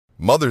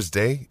Mother's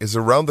Day is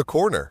around the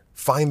corner.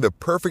 Find the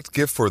perfect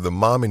gift for the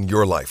mom in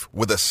your life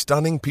with a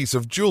stunning piece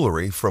of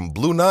jewelry from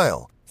Blue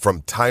Nile.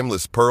 From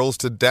timeless pearls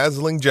to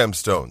dazzling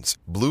gemstones,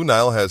 Blue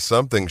Nile has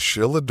something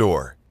she'll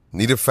adore.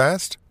 Need it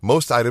fast?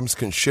 Most items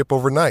can ship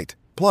overnight.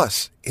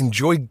 Plus,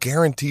 enjoy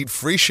guaranteed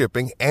free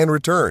shipping and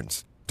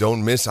returns.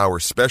 Don't miss our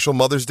special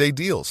Mother's Day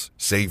deals.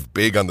 Save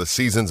big on the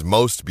season's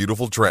most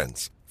beautiful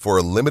trends. For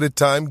a limited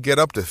time, get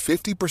up to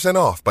 50%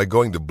 off by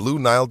going to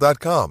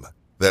BlueNile.com.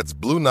 That's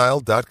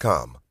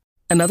BlueNile.com.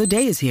 Another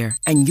day is here,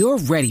 and you're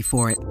ready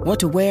for it. What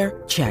to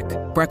wear? Check.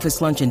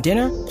 Breakfast, lunch, and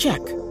dinner? Check.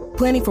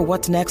 Planning for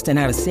what's next and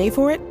how to save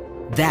for it?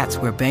 That's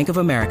where Bank of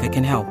America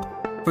can help.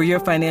 For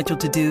your financial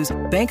to-dos,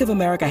 Bank of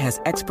America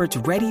has experts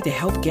ready to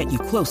help get you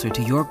closer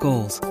to your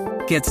goals.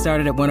 Get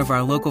started at one of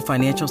our local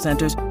financial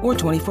centers or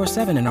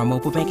 24/7 in our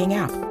mobile banking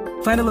app.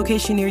 Find a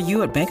location near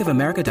you at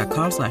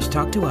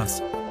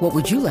bankofamerica.com/talktous. What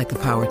would you like the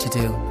power to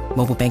do?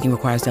 Mobile banking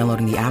requires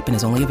downloading the app and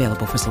is only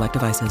available for select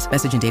devices.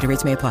 Message and data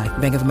rates may apply.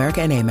 Bank of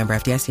America N.A., member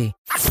FDIC.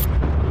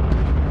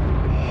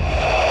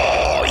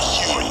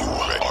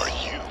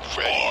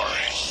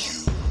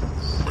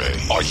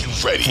 Are you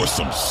ready for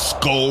some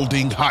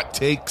scalding hot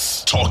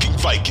takes? Talking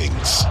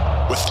Vikings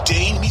with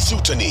Dane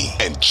Mizutani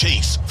and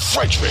Chase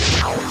Frederick.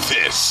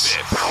 This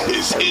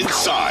is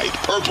Inside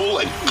Purple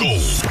and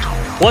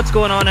Gold. What's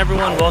going on,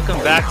 everyone? Welcome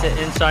back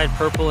to Inside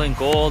Purple and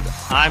Gold.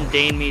 I'm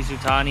Dane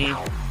Mizutani.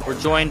 We're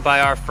joined by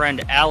our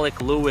friend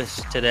Alec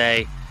Lewis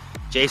today.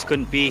 Jace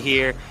couldn't be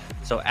here,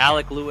 so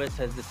Alec Lewis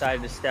has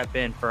decided to step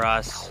in for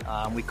us.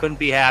 We couldn't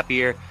be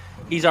happier.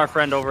 He's our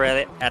friend over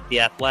at The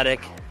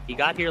Athletic. He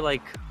got here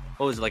like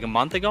a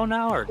month ago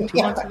now or 2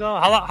 months ago?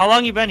 How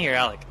long you been here,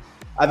 Alec?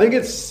 I think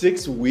it's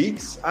 6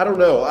 weeks. I don't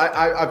know.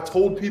 I've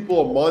told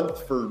people a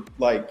month for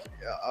like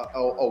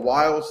a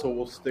while, so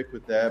we'll stick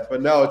with that.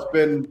 But no, it's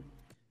been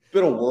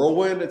a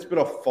whirlwind. It's been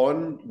a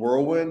fun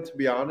whirlwind, to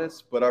be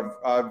honest. But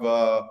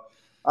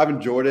I've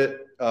enjoyed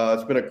it.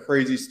 It's been a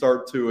crazy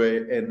start to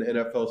an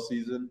NFL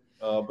season,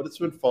 but it's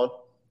been fun.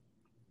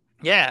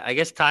 Yeah, I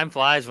guess time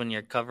flies when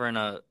you're covering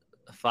a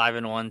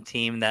 5-1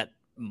 team that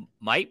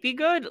might be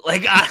good.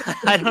 Like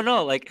I don't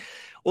know. Like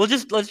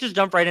let's just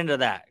jump right into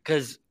that,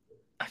 because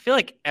I feel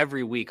like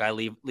every week I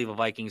leave a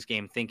Vikings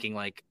game thinking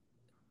like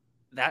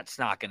that's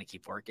not going to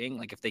keep working.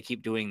 Like if they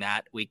keep doing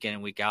that week in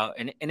and week out,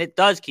 and it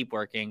does keep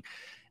working.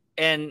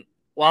 And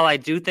while I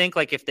do think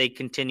like if they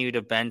continue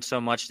to bend so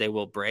much they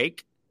will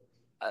break,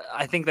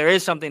 I think there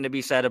is something to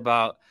be said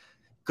about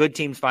good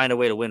teams find a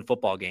way to win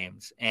football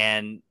games.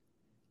 And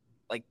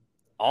like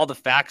all the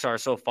facts are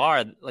so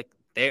far, like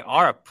they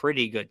are a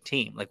pretty good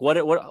team. Like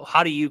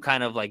how do you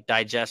kind of like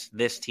digest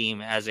this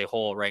team as a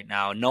whole right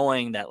now,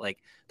 knowing that like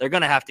they're going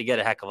to have to get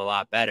a heck of a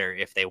lot better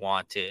if they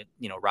want to,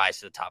 rise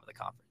to the top of the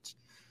conference?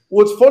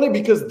 Well, it's funny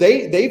because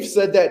they've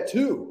said that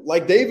too.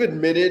 Like they've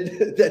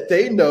admitted that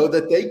they know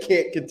that they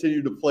can't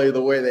continue to play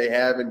the way they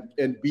have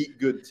and beat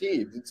good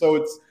teams. And so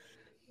it's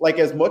like,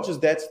 as much as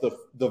that's the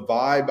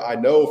vibe I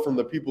know from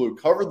the people who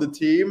cover the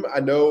team, I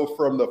know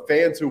from the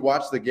fans who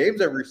watch the games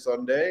every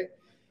Sunday,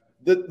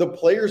 the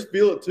players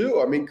feel it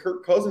too. I mean,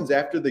 Kirk Cousins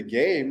after the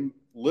game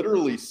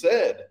literally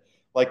said,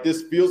 like,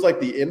 this feels like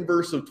the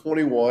inverse of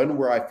 21,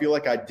 where I feel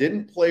like I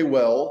didn't play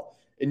well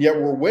and yet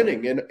we're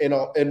winning,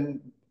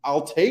 and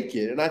I'll take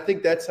it. And I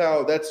think that's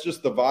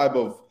just the vibe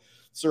of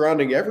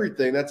surrounding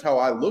everything. That's how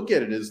I look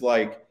at it, is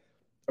like,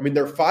 I mean,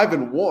 they're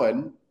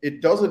 5-1.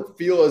 It doesn't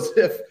feel as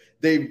if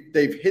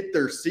they've hit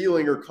their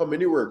ceiling or come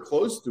anywhere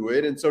close to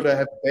it. And so to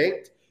have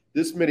banked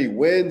this many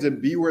wins and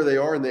be where they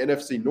are in the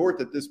NFC North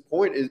at this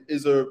point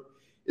is a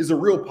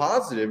real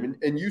positive.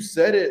 And you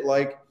said it,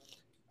 like,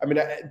 I mean,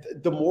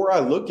 the more I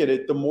look at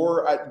it, the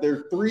more there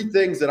are three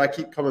things that I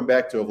keep coming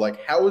back to, of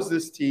like, how is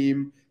this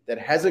team that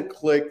hasn't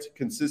clicked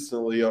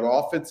consistently on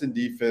offense and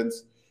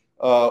defense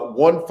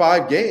won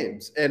 5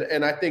 games?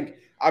 And I think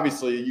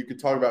obviously you could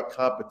talk about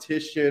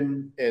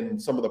competition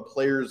and some of the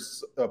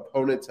players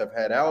opponents have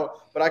had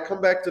out, but I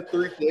come back to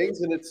 3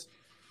 things, and it's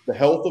the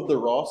health of the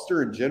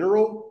roster in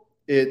general,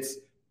 it's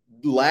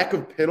lack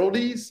of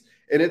penalties,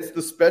 and it's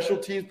the special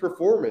teams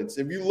performance.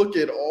 If you look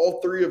at all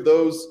 3 of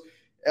those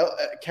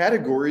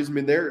categories, I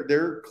mean,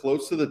 they're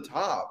close to the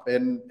top.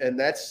 And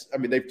that's, I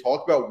mean, they've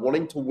talked about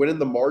wanting to win in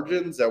the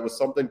margins. That was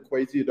something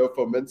Kwesi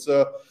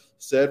Adofo-Mensah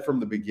said from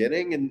the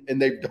beginning,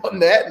 and they've done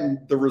that.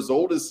 And the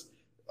result is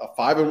a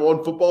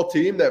 5-1 football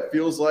team that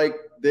feels like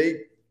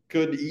they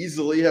could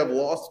easily have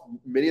lost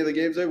many of the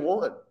games they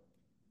won.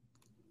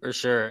 For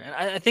sure. And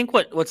I think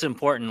what's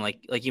important,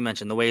 like you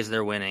mentioned, the ways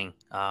they're winning,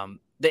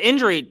 the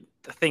injury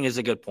thing is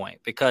a good point,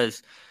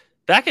 because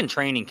back in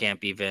training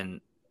camp,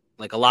 even,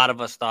 like, a lot of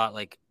us thought,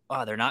 like,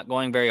 oh, they're not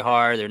going very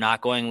hard. They're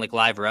not going like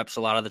live reps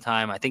a lot of the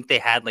time. I think they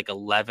had like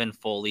 11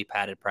 fully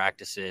padded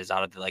practices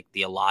out of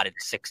the allotted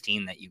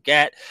 16 that you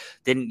get.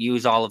 Didn't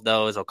use all of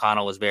those.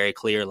 O'Connell was very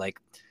clear, like,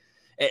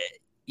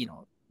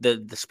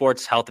 the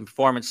sports health and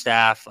performance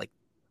staff, like,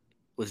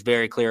 was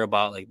very clear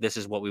about, like, this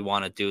is what we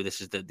want to do.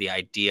 This is the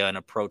idea and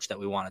approach that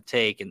we want to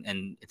take,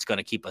 and it's going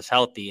to keep us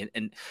healthy.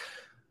 And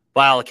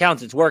by all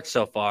accounts, it's worked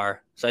so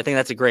far. So I think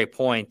that's a great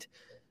point.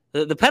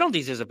 The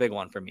penalties is a big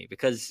one for me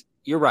because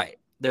you're right.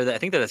 I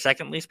think they're the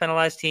second least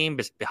penalized team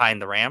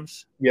behind the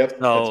Rams. Yep.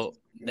 So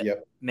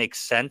that makes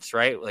sense,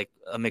 right? Like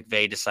a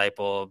McVay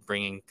disciple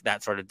bringing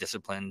that sort of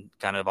discipline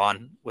kind of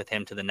on with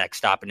him to the next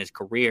stop in his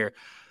career.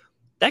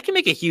 That can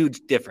make a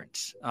huge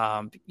difference.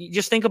 You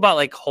just think about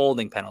like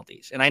holding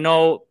penalties. And I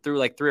know through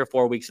like 3 or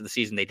 4 weeks of the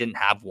season, they didn't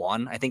have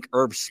one. I think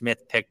Irv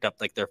Smith picked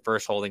up like their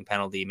first holding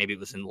penalty. Maybe it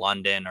was in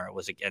London or it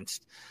was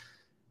against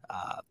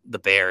the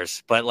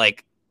Bears. But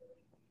like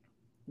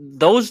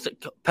those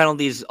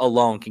penalties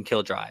alone can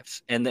kill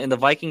drives. And the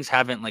Vikings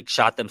haven't like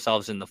shot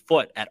themselves in the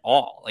foot at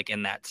all, like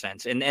in that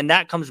sense. And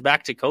that comes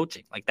back to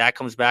coaching. Like that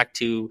comes back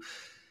to,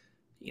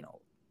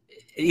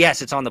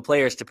 yes, it's on the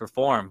players to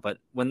perform, but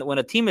when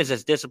a team is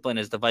as disciplined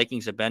as the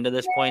Vikings have been to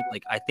this point,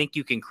 like I think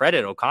you can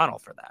credit O'Connell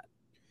for that.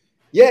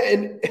 Yeah,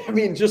 and I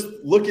mean, just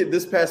look at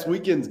this past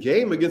weekend's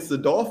game against the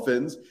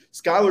Dolphins.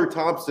 Skylar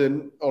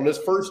Thompson on his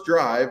first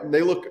drive, and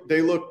they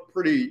look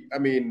pretty. I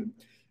mean,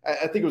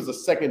 I think it was the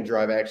second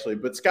drive actually,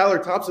 but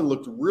Skylar Thompson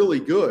looked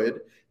really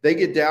good. They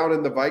get down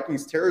in the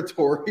Vikings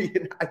territory,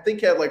 and I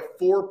think had like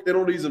 4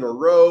 penalties in a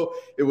row.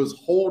 It was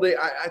holding.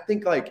 I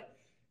think like.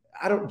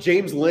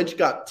 James Lynch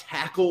got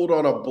tackled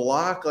on a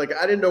block. Like,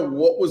 I didn't know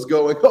what was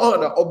going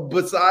on.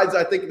 Besides,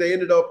 I think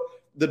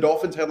the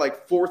Dolphins had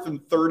like 4th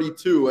and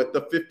 32 at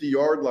the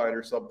 50-yard line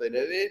or something.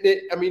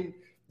 I mean,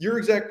 your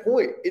exact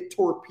point. It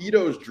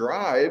torpedoes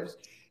drives.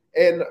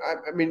 And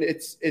I mean,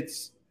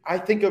 I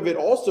think of it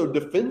also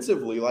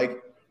defensively.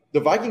 Like,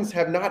 the Vikings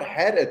have not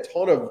had a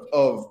ton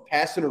of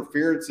pass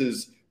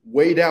interferences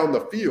way down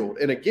the field.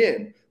 And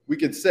again, we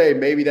could say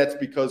maybe that's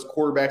because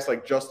quarterbacks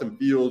like Justin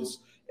Fields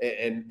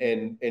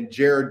and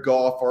Jared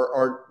Goff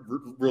aren't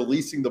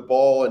releasing the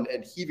ball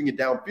and heaving it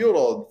downfield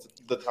all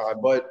the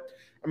time. But,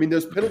 I mean,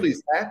 those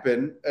penalties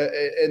happen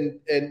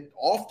and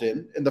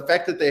often. And the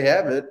fact that they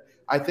haven't,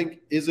 I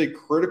think, is a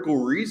critical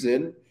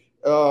reason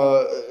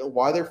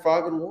why they're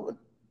 5-1.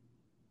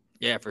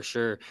 Yeah, for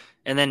sure.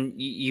 And then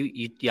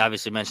you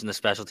obviously mentioned the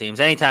special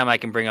teams. Anytime I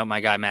can bring up my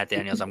guy, Matt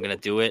Daniels, I'm going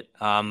to do it.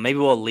 Maybe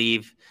we'll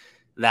leave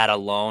that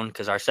alone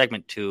because our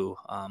segment 2,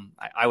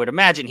 I would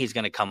imagine he's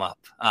going to come up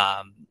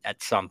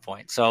at some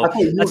point. So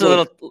that's a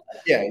little.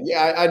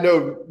 Yeah. I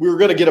know we were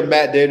going to get a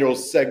Matt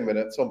Daniels segment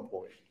at some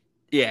point.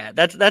 Yeah,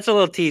 that's a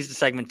little tease to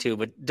segment 2,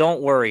 but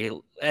don't worry,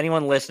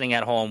 anyone listening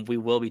at home, we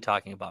will be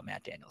talking about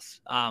Matt Daniels.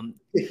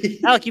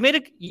 Alec,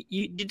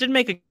 you did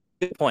make a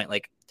good point.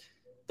 Like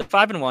they're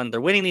 5-1,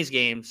 they're winning these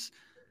games.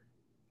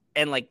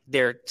 And like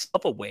they're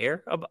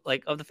self-aware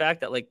of the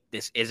fact that like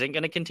this isn't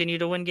going to continue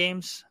to win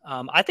games.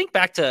 I think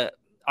back to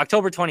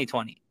October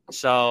 2020.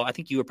 So I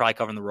think you were probably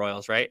covering the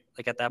Royals, right?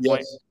 Like at that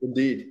point. Yes,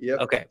 indeed. Yeah.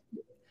 Okay.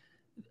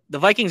 The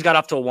Vikings got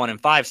off to a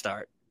 1-5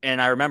 start,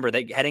 and I remember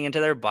they heading into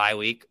their bye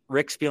week.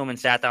 Rick Spielman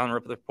sat down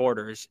with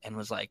reporters and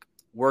was like,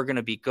 "We're going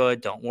to be good.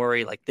 Don't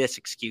worry. Like this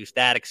excuse,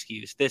 that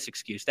excuse, this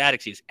excuse, that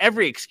excuse,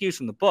 every excuse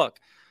in the book."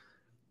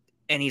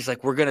 And he's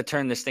like, "We're going to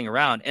turn this thing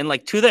around." And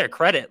like to their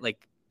credit,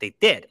 like. They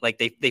did. Like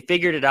they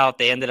figured it out.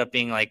 They ended up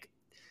being like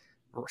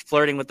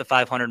flirting with the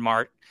 500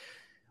 mark.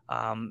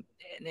 And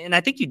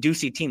I think you do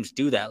see teams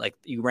do that. Like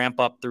you ramp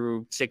up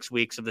through 6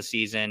 weeks of the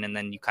season and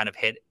then you kind of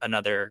hit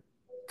another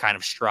kind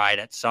of stride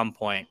at some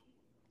point.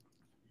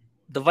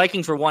 The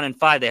Vikings were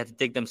 1-5. They had to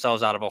dig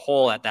themselves out of a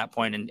hole at that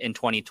point in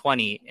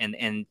 2020.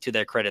 And to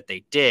their credit,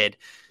 they did.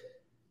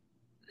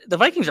 The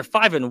Vikings are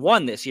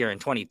 5-1 this year in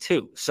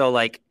 22. So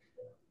like,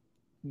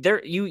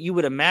 you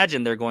would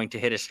imagine they're going to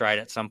hit a stride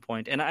at some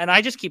point. And I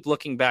just keep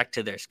looking back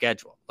to their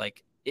schedule.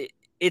 Like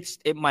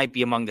it might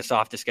be among the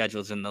softest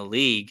schedules in the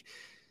league.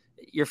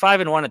 You're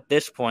 5-1 at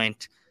this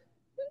point.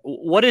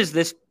 What is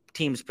this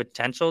team's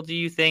potential, do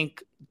you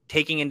think,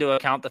 taking into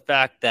account the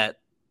fact that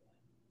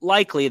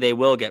likely they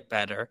will get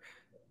better?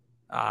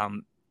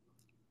 And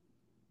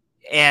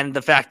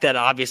the fact that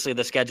obviously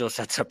the schedule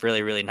sets up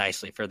really, really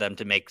nicely for them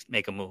to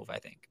make a move, I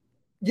think.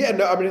 Yeah,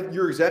 no, I mean,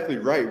 you're exactly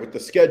right with the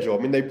schedule.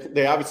 I mean,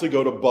 they obviously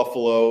go to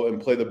Buffalo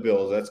and play the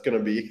Bills. That's going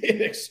to be an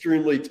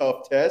extremely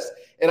tough test.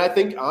 And I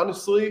think,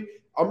 honestly,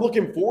 I'm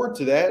looking forward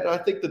to that. And I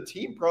think the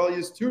team probably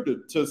is too,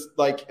 to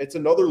like, it's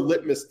another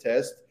litmus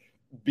test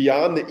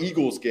beyond the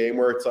Eagles game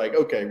where it's like,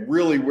 okay,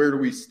 really, where do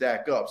we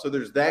stack up? So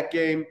there's that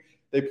game.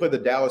 They play the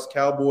Dallas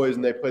Cowboys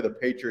and they play the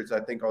Patriots, I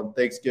think, on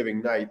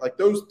Thanksgiving night. Like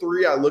those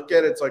 3, I look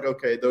at it, it's like,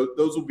 okay, those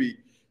will be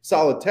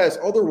solid tests.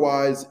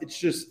 Otherwise,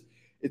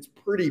 it's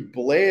pretty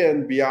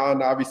bland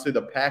beyond obviously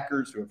the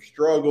Packers who have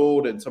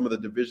struggled and some of the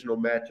divisional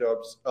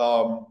matchups.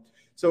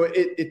 So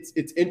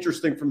it's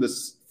interesting from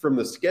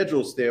the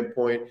schedule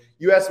standpoint.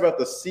 You asked about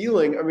the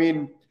ceiling. I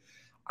mean,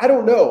 I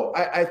don't know.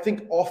 I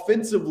think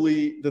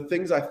offensively, the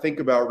things I think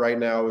about right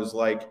now is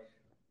like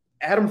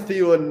Adam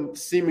Thielen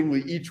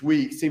seemingly each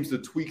week seems to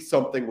tweak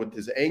something with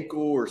his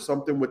ankle or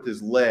something with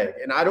his leg.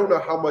 And I don't know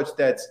how much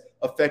that's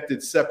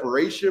affected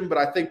separation, but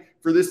I think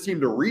for this team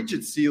to reach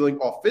its ceiling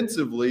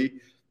offensively,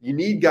 you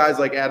need guys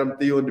like Adam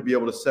Thielen to be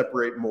able to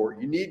separate more.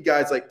 You need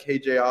guys like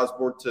KJ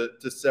Osborne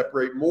to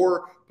separate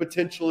more,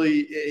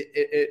 potentially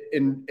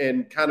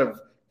and kind of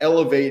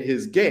elevate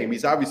his game.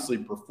 He's obviously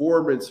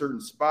performed in certain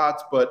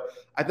spots, but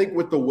I think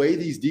with the way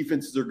these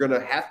defenses are going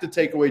to have to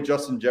take away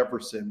Justin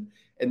Jefferson,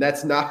 and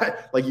that's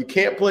not like you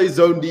can't play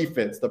zone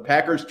defense. The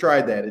Packers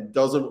tried that. It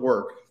doesn't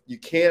work. You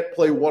can't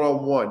play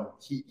one-on-one.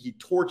 He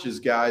torches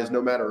guys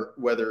no matter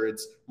whether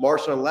it's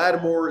Marshawn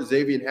Lattimore,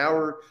 Xavier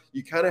Howard.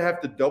 You kind of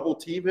have to double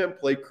team him,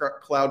 play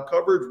cloud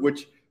coverage,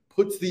 which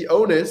puts the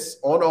onus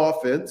on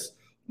offense,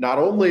 not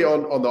only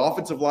on the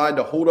offensive line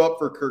to hold up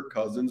for Kirk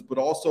Cousins, but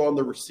also on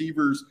the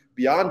receivers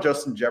beyond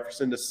Justin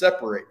Jefferson to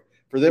separate.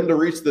 For them to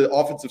reach the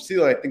offensive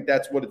ceiling, I think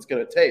that's what it's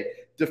going to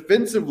take.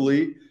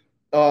 Defensively,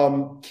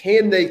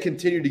 can they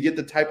continue to get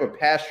the type of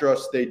pass rush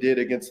they did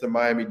against the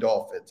Miami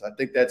Dolphins? I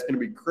think that's going to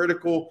be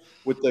critical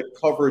with the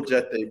coverage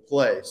that they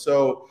play.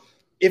 So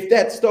if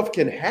that stuff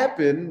can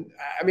happen,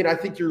 I mean, I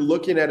think you're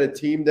looking at a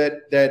team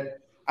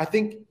that I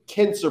think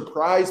can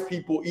surprise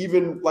people,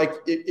 even like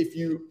if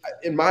you,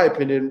 in my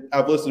opinion,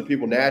 I've listened to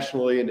people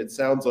nationally, and it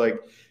sounds like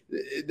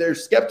they're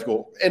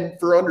skeptical. And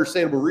for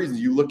understandable reasons,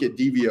 you look at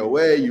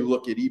DVOA, you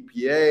look at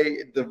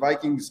EPA, the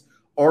Vikings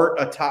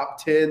aren't a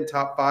top 10,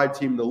 top 5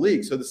 team in the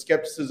league. So the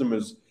skepticism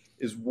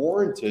is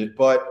warranted.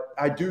 But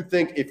I do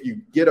think if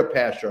you get a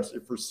pass rush,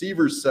 if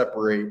receivers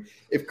separate,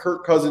 if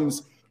Kirk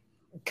Cousins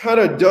kind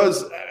of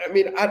does – I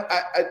mean,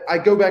 I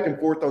go back and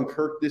forth on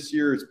Kirk this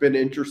year. It's been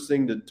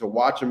interesting to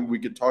watch him. We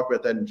could talk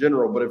about that in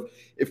general. But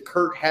if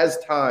Kirk has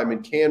time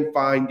and can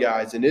find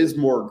guys and is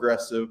more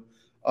aggressive,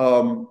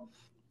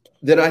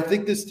 then I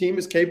think this team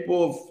is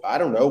capable of, I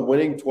don't know,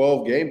 winning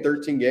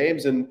 13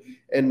 games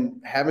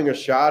and having a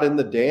shot in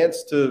the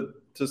dance to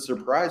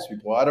surprise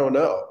people. I don't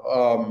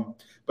know.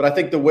 But I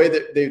think the way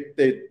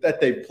that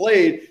they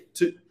played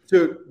to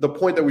the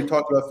point that we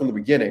talked about from the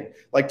beginning,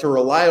 like to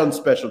rely on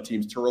special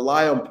teams, to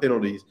rely on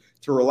penalties,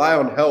 to rely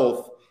on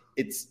health,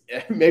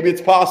 maybe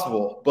it's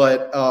possible,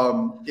 but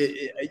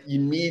you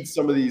need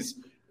some of these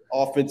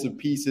offensive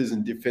pieces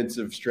and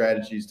defensive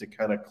strategies to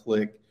kind of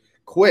click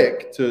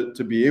quick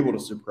to be able to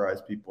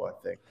surprise people, I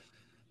think.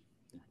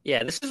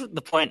 Yeah, this is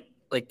the point,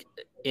 like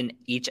in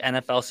each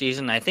NFL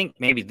season, I think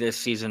maybe this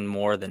season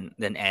more than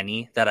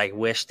any, that I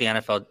wish the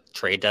NFL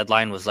trade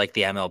deadline was like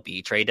the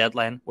MLB trade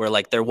deadline, where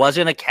like there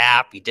wasn't a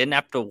cap. You didn't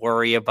have to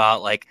worry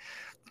about like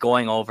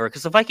going over,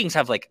 because the Vikings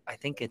have like, I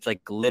think it's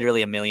like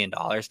literally $1 million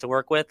to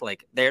work with.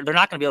 Like they're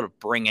not going to be able to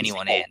bring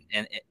anyone in,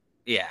 and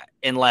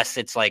unless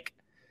it's like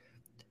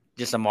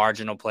just a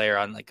marginal player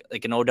on like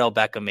an Odell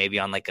Beckham maybe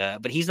on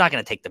but he's not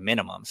going to take the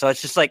minimum. So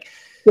it's just like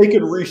they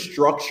could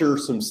restructure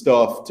some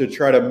stuff to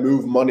try to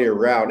move money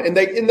around, and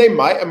they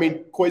might. I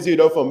mean, Kwesi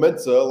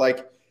Adofo-Mensah,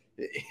 like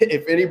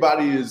if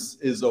anybody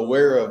is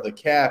aware of the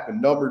cap and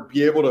number,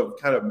 be able to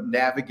kind of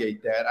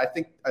navigate that. I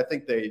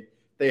think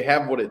they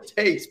have what it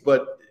takes,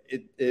 but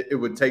it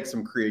would take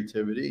some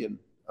creativity and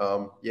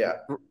yeah.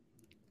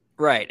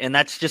 Right. And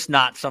that's just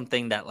not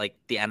something that like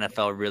the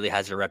NFL really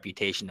has a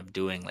reputation of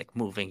doing, like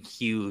moving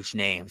huge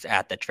names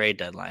at the trade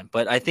deadline.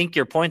 But I think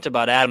your point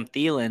about Adam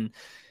Thielen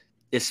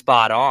is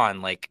spot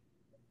on. Like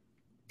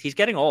he's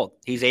getting old.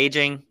 He's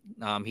aging.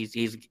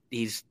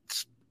 He's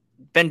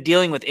been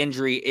dealing with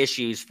injury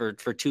issues for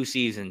 2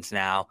 seasons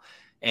now.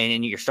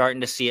 And you're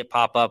starting to see it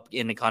pop up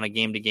in a kind of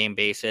game-to-game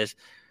basis.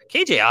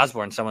 KJ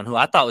Osborne, someone who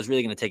I thought was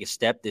really going to take a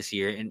step this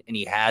year, and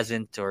he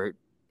hasn't, or,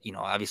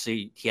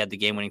 obviously he had the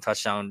game-winning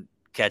touchdown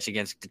catch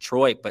against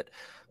Detroit, but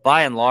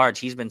by and large,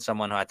 he's been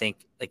someone who I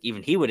think, like,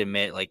 even he would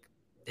admit, like,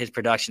 his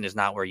production is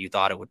not where you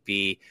thought it would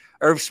be.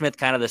 Irv Smith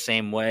kind of the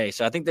same way.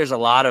 So I think there's a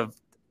lot of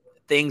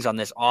things on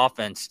this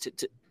offense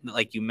to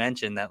like you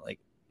mentioned, that like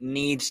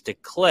needs to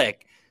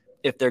click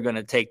if they're going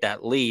to take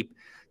that leap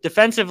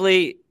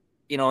defensively,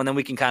 and then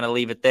we can kind of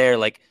leave it there.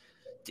 Like,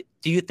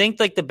 do you think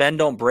like the bend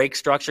don't break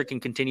structure can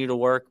continue to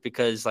work?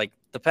 Because like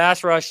the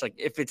pass rush, like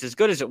if it's as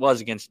good as it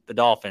was against the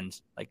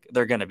Dolphins, like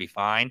they're going to be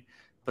fine.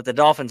 But the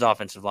Dolphins'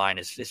 offensive line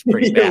is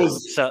pretty bad.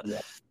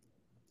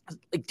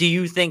 Do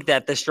you think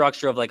that the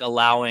structure of like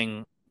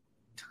allowing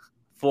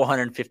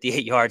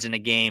 458 yards in a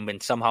game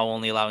and somehow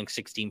only allowing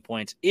 16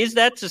 points, is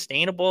that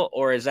sustainable,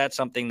 or is that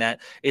something that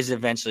is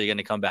eventually going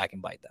to come back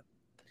and bite them?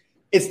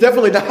 It's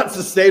definitely not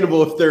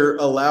sustainable if they're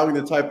allowing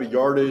the type of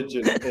yardage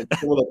and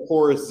some of the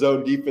poorest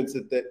zone defense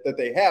that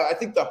they have. I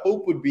think the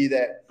hope would be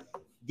that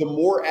the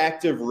more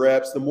active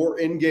reps, the more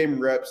in-game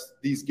reps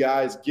these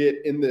guys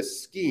get in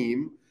this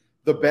scheme,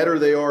 the better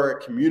they are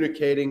at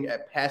communicating,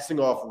 at passing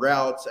off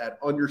routes, at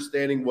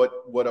understanding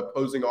what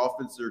opposing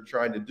offenses are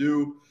trying to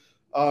do.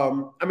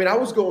 I mean, I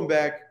was going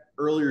back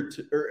earlier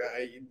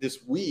this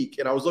week,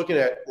 and I was looking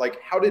at, like,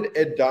 how did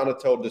Ed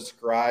Donatel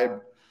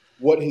describe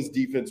what his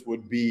defense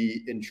would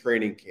be in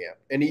training camp?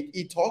 And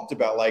he talked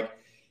about, like,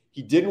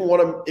 it didn't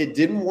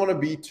want to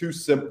be too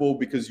simple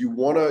because you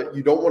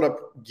don't want to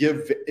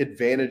give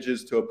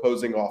advantages to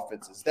opposing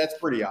offenses. That's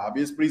pretty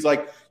obvious. But he's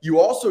like,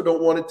 you also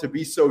don't want it to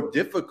be so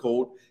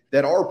difficult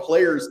that our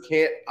players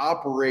can't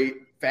operate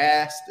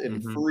fast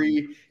and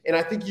free. And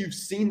I think you've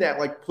seen that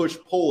like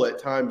push-pull at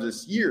times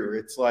this year.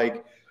 It's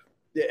like,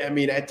 I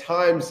mean, at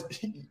times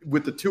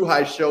with the too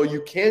high shell,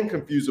 you can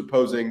confuse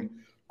opposing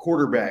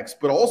quarterbacks,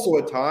 but also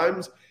at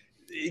times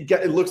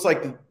it looks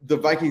like the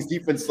Vikings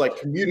defense is like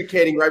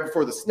communicating right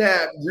before the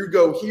snap. You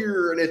go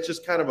here, and it's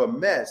just kind of a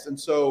mess. And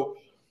so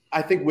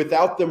I think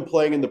without them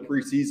playing in the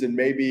preseason,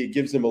 maybe it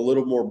gives them a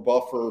little more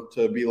buffer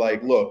to be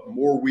like, look,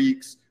 more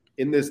weeks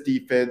in this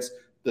defense,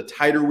 the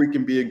tighter we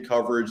can be in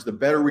coverage, the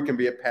better we can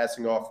be at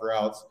passing off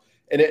routes.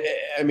 And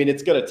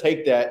it's going to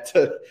take that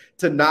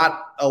to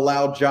not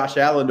allow Josh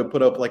Allen to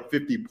put up like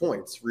 50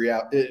 points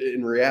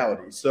in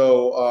reality.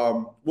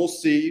 So we'll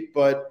see,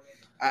 but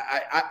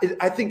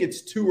I think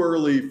it's too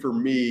early for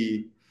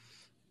me.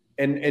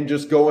 And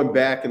just going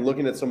back and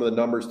looking at some of the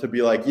numbers to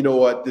be like, you know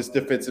what, this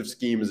defensive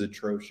scheme is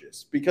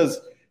atrocious because,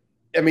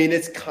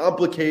 it's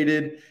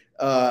complicated.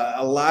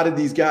 A lot of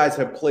these guys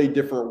have played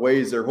different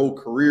ways their whole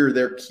career.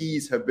 Their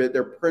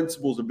their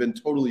principles have been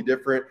totally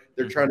different.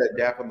 They're trying to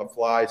adapt on the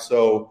fly.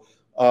 So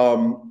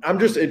I'm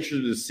just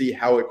interested to see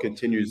how it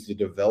continues to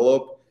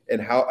develop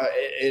and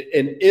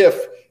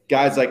if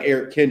guys like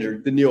Eric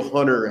Kendrick, Danielle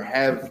Hunter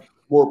have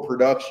more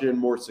production,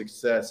 more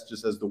success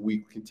just as the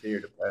week continue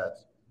to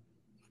pass.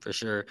 For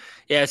sure.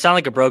 Yeah, it sounds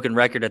like a broken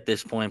record at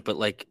this point, but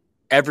like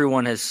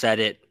everyone has said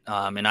it,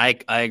 and I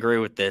agree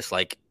with this.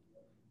 Like,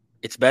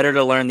 it's better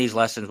to learn these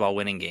lessons while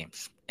winning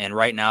games. And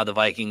right now the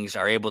Vikings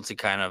are able to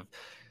kind of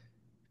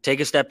take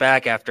a step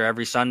back after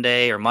every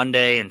Sunday or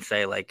Monday and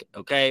say like,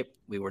 okay,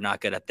 we were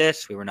not good at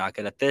this. We were not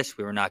good at this.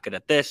 We were not good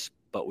at this,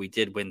 but we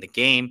did win the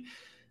game.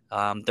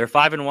 They're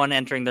 5-1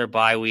 entering their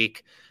bye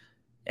week.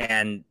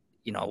 And,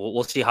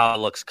 we'll see how it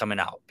looks coming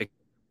out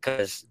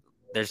because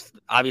there's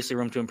obviously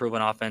room to improve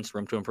on offense,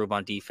 room to improve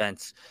on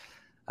defense.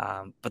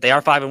 But they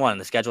are 5-1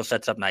 and the schedule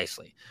sets up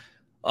nicely.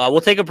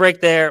 We'll take a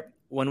break there.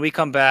 When we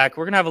come back,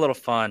 we're going to have a little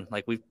fun.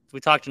 Like we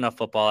talked enough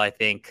football, I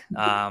think.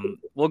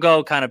 We'll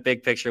go kind of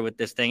big picture with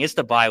this thing. It's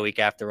the bye week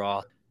after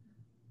all.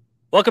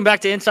 Welcome back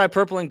to Inside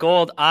Purple and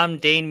Gold. I'm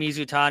Dane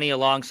Mizutani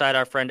alongside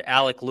our friend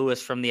Alec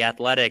Lewis from The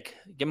Athletic.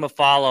 Give him a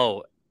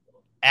follow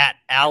at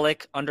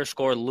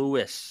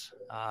Alec_Lewis.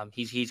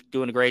 He's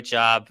doing a great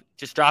job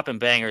just dropping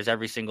bangers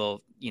every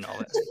single,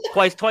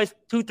 twice,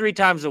 2-3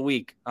 times a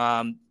week.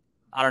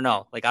 I don't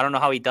know. I don't know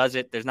how he does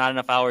it. There's not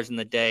enough hours in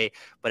the day,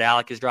 but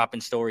Alec is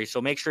dropping stories.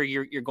 So make sure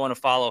you're going to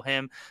follow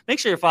him. Make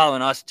sure you're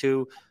following us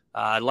too.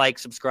 Like,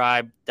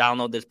 subscribe,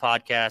 download this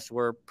podcast.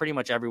 We're pretty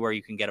much everywhere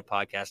you can get a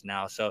podcast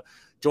now. So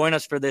join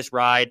us for this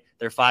ride.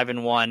 They're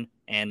 5-1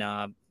 and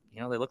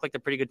they look like they're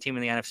a pretty good team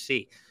in the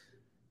NFC.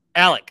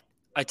 Alec,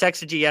 I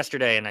texted you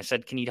yesterday and I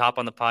said, can you hop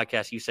on the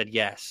podcast? You said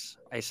yes.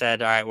 I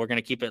said, all right, we're going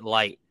to keep it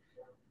light.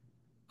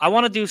 I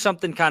want to do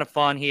something kind of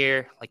fun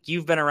here. Like,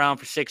 you've been around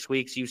for 6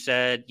 weeks. You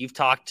said you've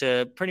talked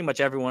to pretty much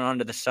everyone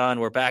under the sun.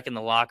 We're back in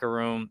the locker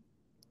room.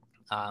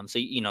 So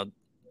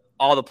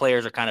all the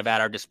players are kind of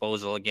at our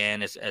disposal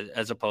again,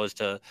 as opposed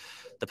to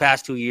the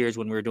past 2 years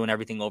when we were doing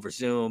everything over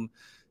Zoom.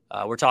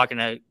 We're talking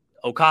to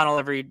O'Connell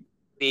every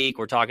week.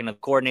 We're talking to the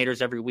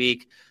coordinators every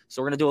week.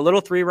 So we're going to do a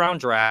little 3-round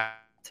draft.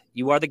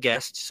 You are the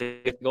guest, so you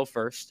have to go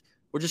first.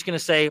 We're just going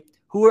to say,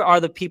 who are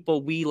the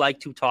people we like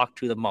to talk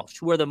to the most?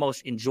 Who are the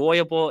most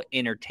enjoyable,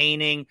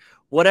 entertaining,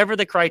 whatever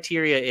the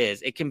criteria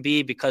is? It can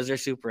be because they're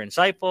super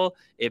insightful.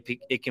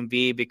 It can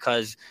be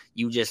because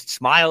you just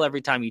smile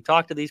every time you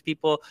talk to these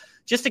people,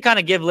 just to kind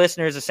of give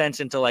listeners a sense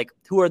into like,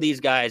 who are these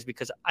guys?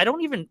 Because I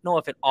don't even know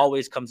if it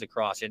always comes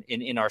across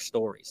in our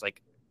stories.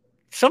 Like,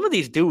 some of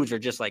these dudes are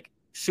just like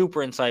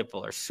super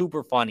insightful or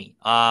super funny.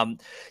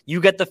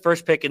 You get the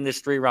first pick in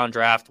this 3-round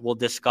draft. We'll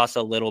discuss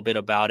a little bit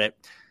about it.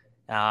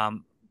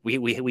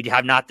 We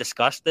have not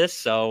discussed this,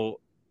 so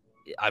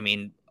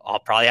I'll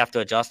probably have to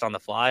adjust on the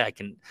fly.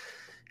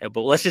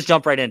 But let's just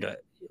jump right into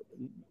it.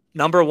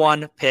 Number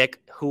 1 pick,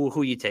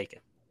 who you taking?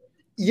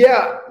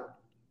 Yeah,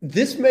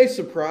 this may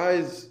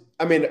surprise.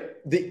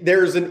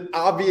 There's an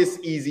obvious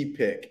easy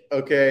pick,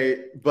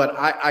 okay, but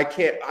I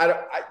can't.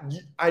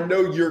 I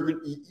know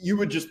you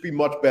would just be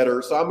much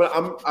better. So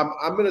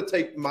I'm gonna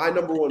take my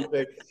number 1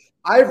 pick.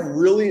 I've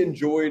really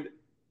enjoyed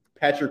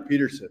Patrick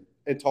Peterson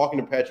and talking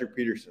to Patrick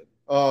Peterson.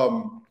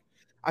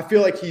 I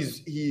feel like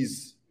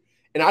he's,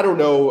 and I don't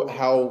know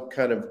how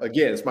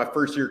again, it's my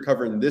first year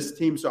covering this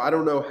team, so I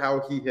don't know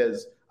how he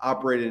has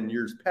operated in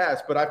years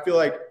past, but I feel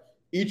like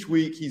each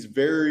week he's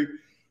very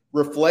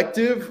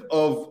reflective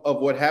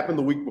of what happened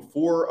the week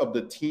before, of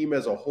the team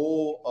as a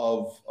whole,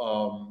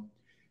 of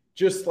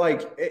just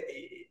like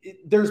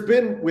there's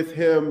been with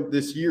him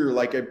this year,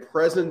 like a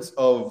presence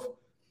of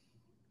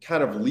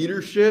kind of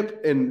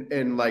leadership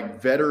and like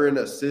veteran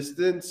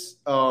assistance.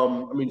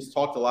 He's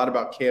talked a lot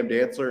about Cam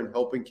Dantzler and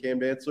helping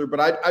Cam Dantzler, but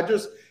I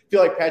just feel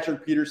like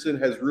Patrick Peterson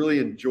has really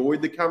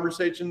enjoyed the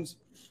conversations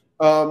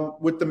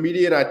with the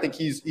media, and I think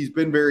he's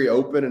been very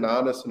open and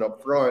honest and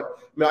upfront.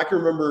 I can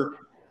remember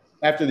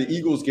after the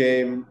Eagles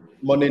game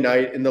Monday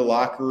night in the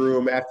locker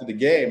room after the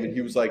game, and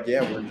he was like,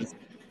 yeah, we're just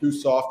too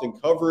soft in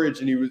coverage,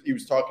 and he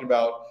was talking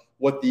about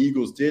what the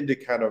Eagles did to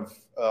kind of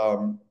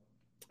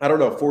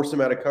force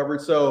him out of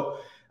coverage. So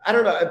I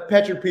don't know,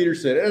 Patrick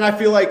Peterson. And I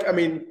feel like,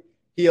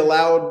 he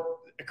allowed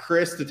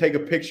Chris to take a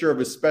picture of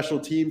his special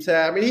teams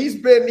hat. He's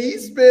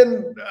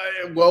been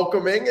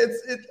welcoming.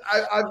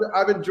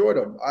 I've enjoyed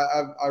him.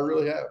 I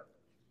really have.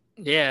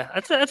 Yeah,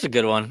 that's a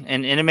good one,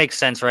 and it makes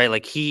sense, right?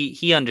 Like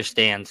he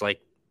understands,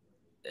 like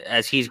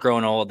as he's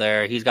grown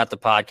older, he's got the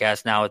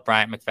podcast now with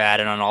Bryant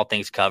McFadden on All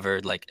Things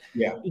Covered. Like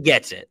Yeah. he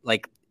gets it.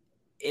 Like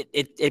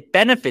it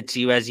benefits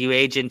you as you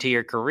age into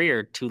your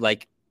career to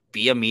like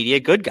be a media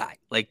good guy.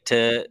 Like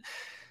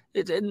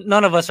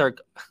none of us are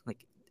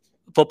like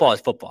football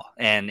is football,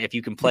 and if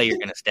you can play, you're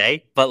gonna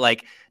stay. But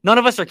like none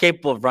of us are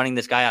capable of running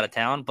this guy out of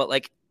town. But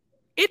like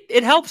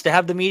it helps to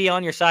have the media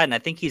on your side, and I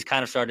think he's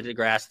kind of started to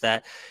grasp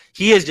that.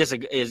 He is just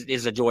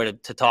is a joy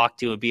to talk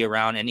to and be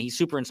around, and he's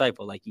super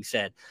insightful, like you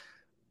said.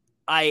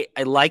 I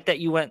like that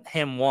you went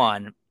him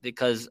one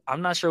because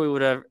I'm not sure we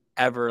would have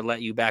ever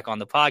let you back on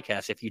the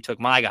podcast if you took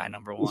my guy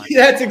number one.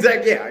 That's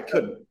exactly. Yeah, I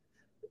couldn't.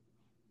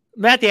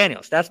 Matt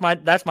Daniels. That's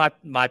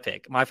my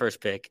pick, my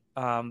first pick.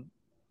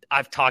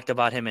 I've talked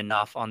about him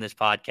enough on this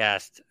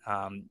podcast.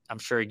 I'm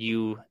sure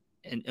you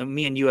and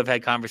me and you have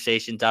had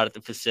conversations out at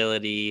the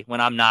facility. When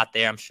I'm not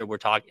there, I'm sure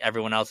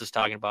everyone else is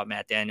talking about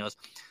Matt Daniels.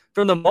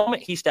 From the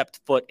moment he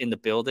stepped foot in the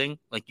building,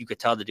 like you could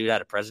tell the dude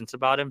had a presence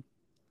about him.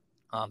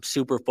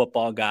 Super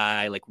football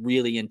guy, like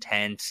really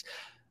intense.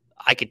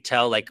 I could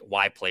tell like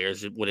why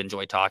players would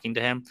enjoy talking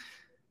to him,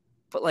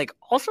 but like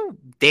also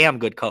damn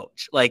good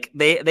coach. Like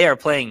they are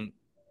playing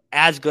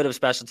as good of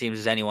special teams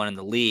as anyone in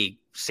the league.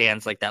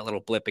 Sans like that little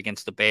blip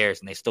against the Bears,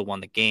 and they still won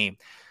the game.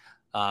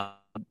 I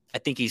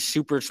think he's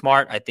super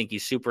smart. I think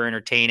he's super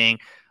entertaining.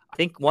 I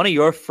think one of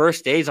your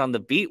first days on the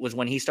beat was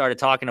when he started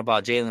talking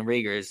about Jalen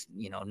Reagor's,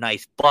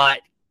 nice butt,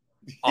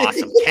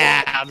 awesome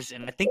calves,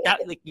 and I think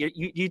that like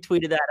you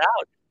tweeted that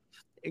out.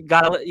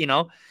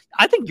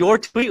 I think your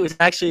tweet was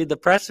actually the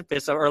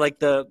precipice or like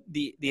the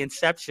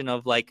inception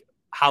of like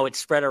how it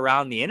spread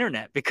around the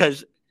internet,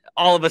 because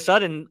all of a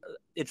sudden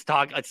it's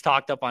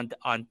talked up on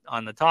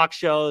the talk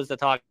shows, the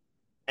talk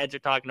heads are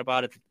talking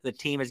about it. The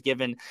team has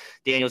given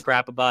Daniels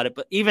crap about it,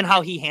 but even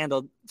how he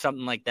handled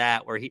something like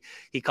that, where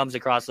he comes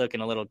across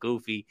looking a little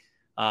goofy,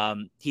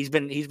 he's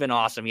been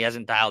awesome. He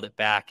hasn't dialed it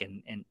back,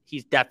 and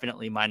he's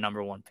definitely my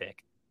number one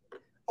pick.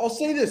 I'll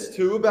say this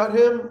too about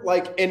him,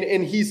 like,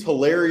 and he's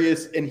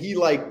hilarious, and he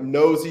like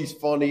knows he's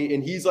funny,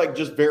 and he's like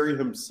just very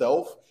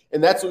himself,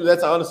 and that's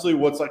honestly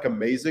what's like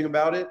amazing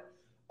about it.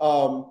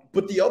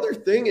 But the other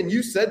thing, and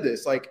you said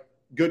this, like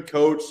good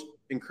coach,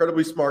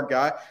 incredibly smart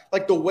guy,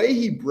 like the way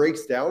he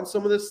breaks down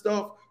some of this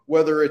stuff,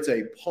 whether it's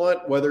a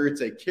punt, whether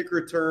it's a kick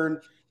return.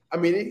 I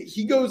mean,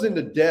 he goes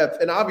into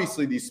depth, and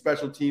obviously these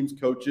special teams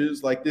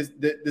coaches, like this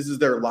is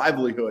their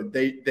livelihood.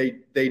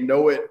 They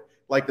know it.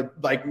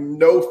 Like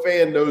no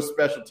fan knows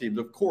special teams,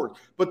 of course.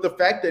 But the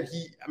fact that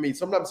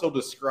sometimes he'll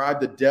describe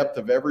the depth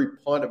of every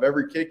punt, of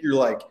every kick. You're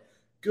like,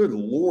 good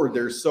Lord,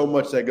 there's so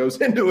much that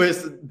goes into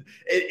this,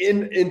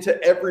 into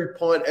every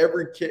punt,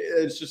 every kick.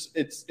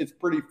 It's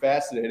pretty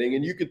fascinating.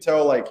 And you could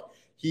tell like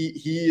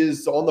he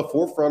is on the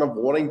forefront of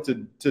wanting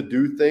to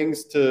do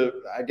things to,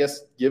 I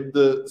guess, give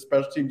the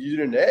special teams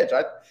unit an edge.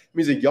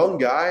 He's a young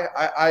guy.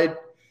 I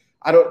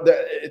don't.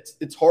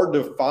 It's hard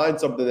to find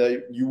something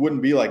that you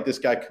wouldn't be like, this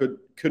guy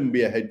couldn't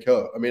be a head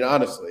coach. I mean,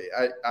 honestly,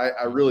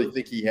 I really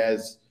think he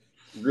has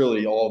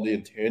really all the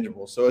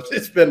intangibles. So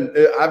it's been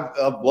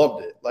I've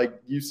loved it. Like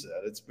you said,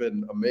 it's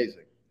been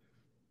amazing.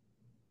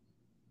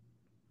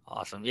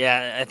 Awesome.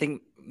 Yeah, I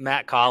think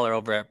Matt Collar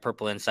over at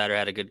Purple Insider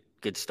had a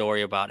good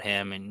story about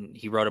him, and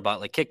he wrote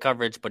about like kick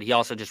coverage, but he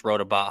also just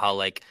wrote about how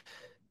like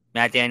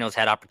Matt Daniels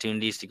had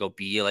opportunities to go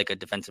be like a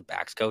defensive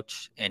backs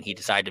coach, and he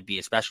decided to be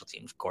a special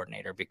teams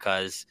coordinator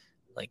because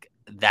like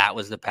that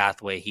was the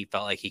pathway he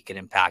felt like he could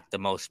impact the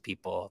most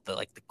people,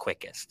 the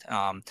quickest.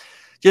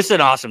 Just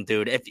an awesome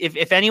dude.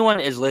 If anyone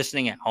is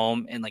listening at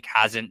home and like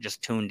hasn't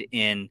just tuned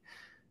in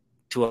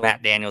to a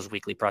Matt Daniels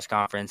weekly press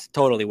conference,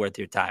 totally worth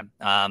your time.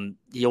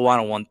 You'll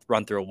want to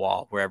run through a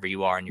wall wherever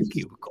you are in your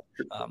cubicle.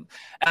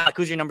 Alec,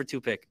 who's your number 2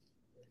 pick?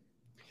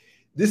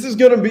 This is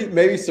going to be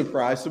maybe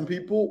surprise some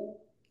people.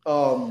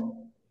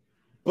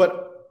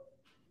 But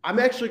I'm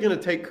actually going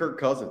to take Kirk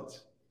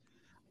Cousins.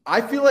 I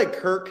feel like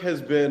Kirk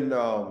has been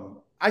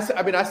I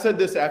said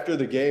this after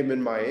the game in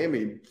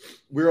Miami.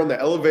 We were on the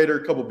elevator,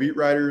 a couple beat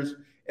writers,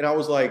 and I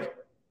was like,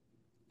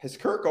 has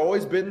Kirk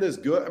always been this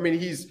good? I mean,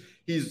 he's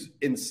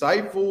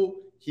insightful.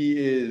 He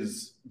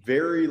is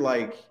very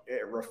like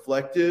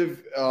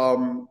reflective.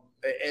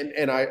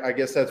 And I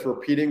guess that's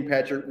repeating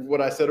what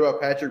I said about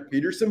Patrick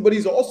Peterson, but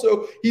he's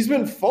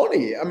been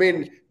funny. I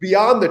mean,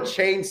 beyond the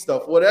chain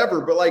stuff,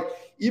 whatever. But like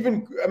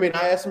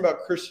I asked him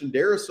about Christian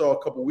Darrisaw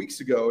a couple weeks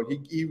ago,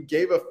 and he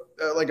gave a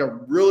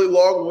really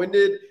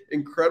long-winded,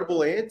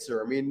 incredible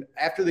answer. I mean,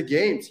 after the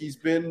games, he's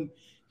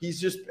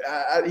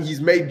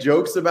made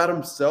jokes about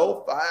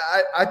himself.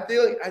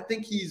 I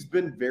think he's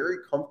been very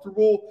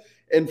comfortable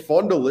and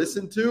fun to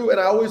listen to, and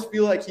I always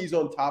feel like he's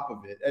on top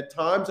of it. At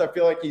times, I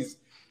feel like he's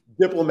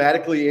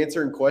diplomatically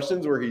answering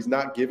questions where he's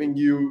not giving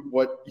you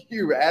what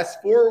you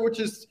asked for, which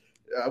is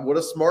what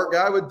a smart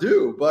guy would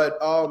do. But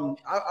I'm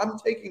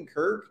taking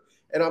Kirk,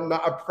 and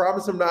I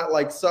promise I'm not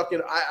like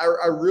sucking.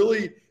 I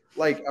really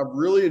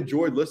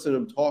enjoyed listening to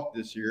him talk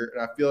this year,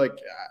 and I feel like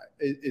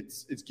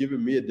it's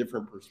given me a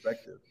different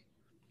perspective.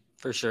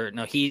 For sure.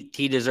 No, he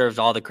deserves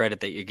all the credit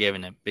that you're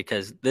giving him,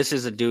 because this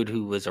is a dude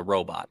who was a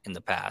robot in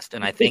the past.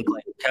 And I think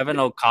like Kevin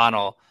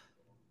O'Connell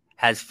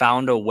has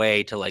found a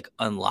way to like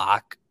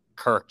unlock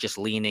Kirk just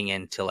leaning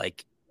into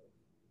like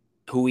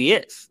who he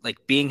is, like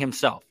being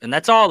himself. And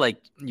that's all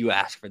like you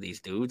ask for these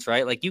dudes,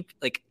 right?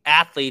 Like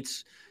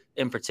athletes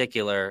in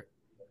particular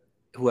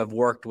who have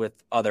worked with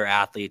other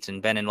athletes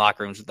and been in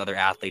locker rooms with other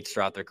athletes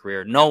throughout their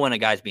career know when a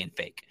guy's being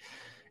fake.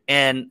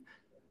 And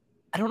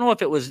I don't know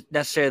if it was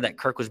necessarily that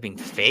Kirk was being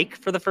fake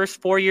for the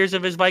first 4 years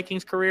of his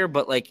Vikings career,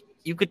 but like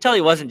you could tell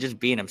he wasn't just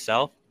being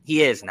himself.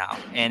 He is now.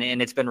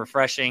 And it's been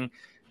refreshing.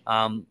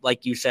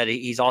 Like you said,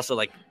 he's also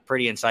like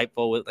pretty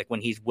insightful with like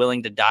when he's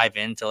willing to dive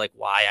into like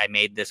why I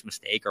made this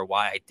mistake or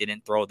why I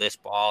didn't throw this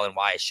ball and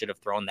why I should have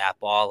thrown that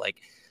ball.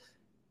 Like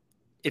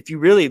if you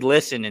really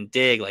listen and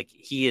dig, like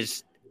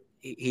he's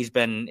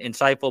been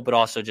insightful, but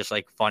also just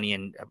like funny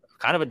and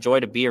kind of a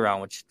joy to be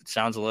around, which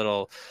sounds a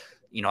little,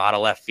 out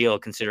of left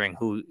field considering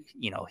who,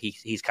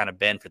 he's kind of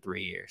been for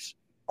 3 years.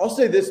 I'll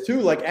say this too,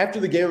 like after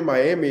the game in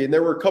Miami, and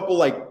there were a couple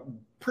like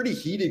pretty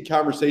heated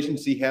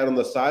conversations he had on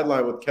the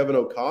sideline with Kevin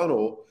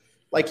O'Connell.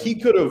 Like he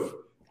could have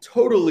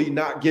totally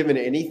not given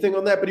anything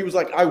on that, but he was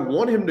like, I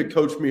want him to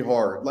coach me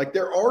hard. Like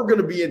there are going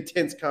to be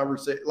intense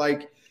conversations.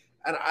 Like,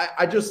 and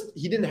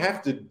he didn't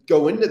have to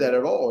go into that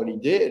at all. And he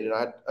did. And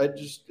I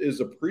just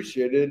is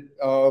appreciated.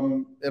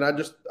 And I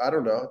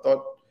don't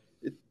know.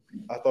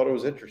 I thought it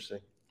was interesting.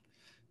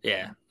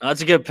 Yeah,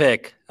 that's a good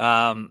pick.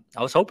 I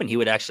was hoping he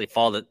would actually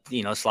fall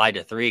to, slide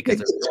to 3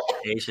 because of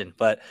reputation,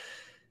 but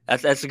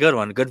that's a good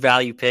one, a good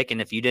value pick. And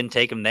if you didn't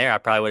take him there, I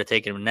probably would have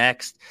taken him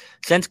next.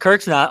 Since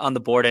Kirk's not on the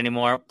board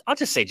anymore, I'll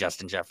just say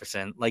Justin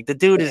Jefferson. Like the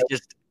dude is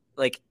just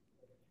like,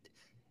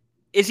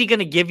 is he going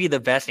to give you the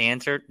best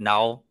answer?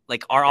 No.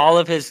 Like, are all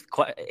of his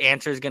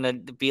answers going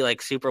to be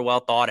like super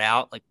well thought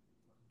out? Like,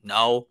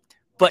 no.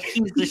 But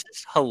he's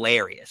just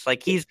hilarious.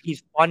 Like he's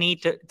funny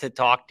to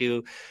talk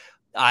to.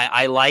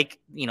 I like,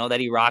 that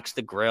he rocks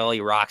the grill.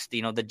 He rocks,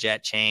 the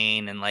jet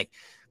chain. And like,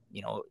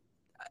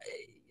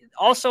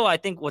 also I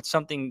think what's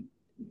something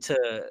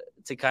to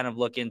kind of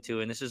look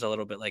into, and this is a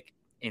little bit like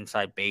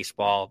inside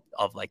baseball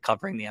of like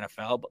covering the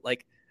NFL, but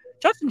like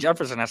Justin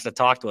Jefferson has to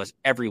talk to us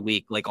every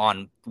week, like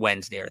on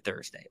Wednesday or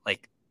Thursday.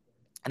 Like,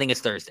 I think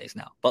it's Thursdays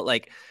now, but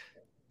like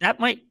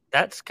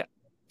that's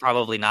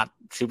probably not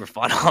super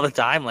fun all the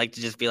time. Like to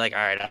just be like, all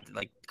right, I have to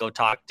like go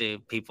talk to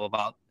people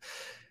about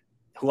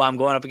who I'm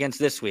going up against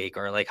this week,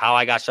 or like how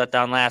I got shut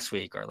down last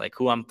week, or like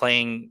who I'm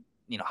playing,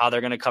 how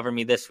they're going to cover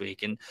me this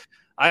week. And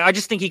I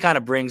just think he kind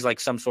of brings like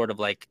some sort of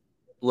like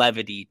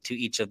levity to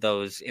each of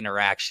those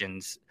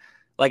interactions.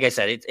 Like I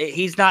said,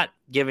 he's not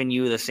giving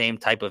you the same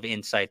type of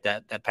insight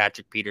that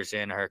Patrick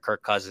Peterson or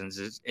Kirk Cousins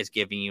is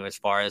giving you as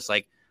far as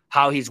like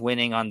how he's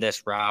winning on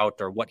this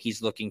route or what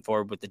he's looking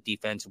for with the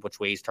defense, which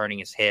way he's turning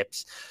his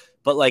hips.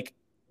 But like,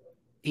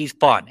 he's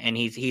fun and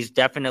he's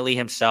definitely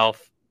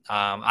himself.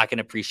 I can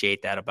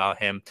appreciate that about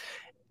him.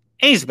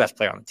 And he's the best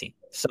player on the team.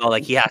 So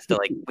like he has to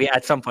like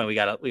at some point we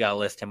gotta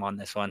list him on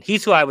this one.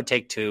 He's who I would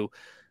take too.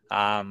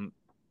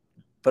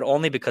 But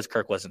only because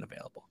Kirk wasn't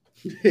available.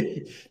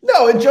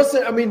 No, and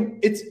Justin, I mean,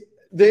 it's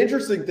the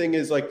interesting thing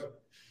is like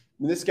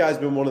this guy's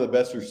been one of the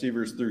best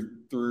receivers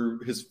through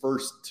his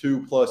first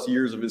 2+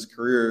 years of his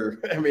career.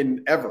 I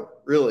mean, ever.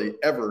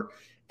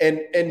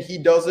 And he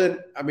doesn't,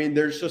 I mean,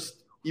 there's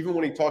just, even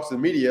when he talks to the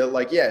media,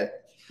 like, yeah,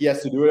 he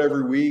has to do it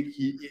every week.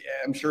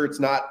 I'm sure it's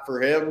not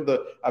for him.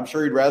 I'm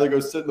sure he'd rather go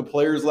sit in the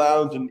players'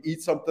 lounge and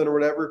eat something or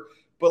whatever.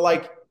 But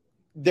like,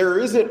 there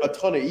isn't a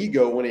ton of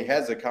ego when he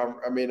has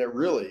I mean, it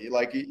really,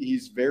 like,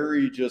 he's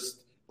very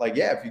just like,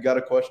 yeah, if you got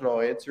a question,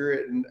 I'll answer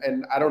it.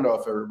 And I don't know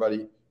if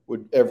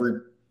every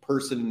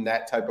person in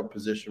that type of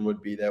position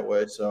would be that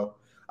way. So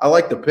I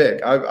like the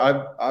pick.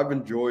 I've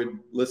enjoyed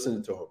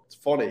listening to him. It's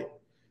funny.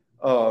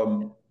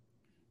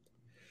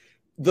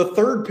 The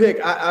third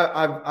pick,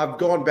 I've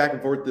gone back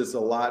and forth this a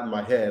lot in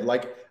my head.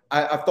 Like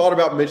I've thought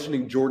about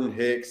mentioning Jordan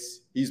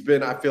Hicks. He's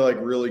been, I feel like,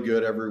 really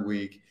good every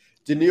week.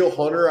 Daniil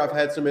Hunter, I've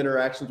had some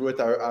interactions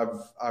with.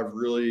 I've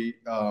really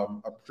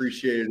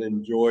appreciated and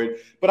enjoyed.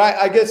 But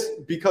I guess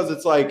because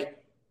it's like,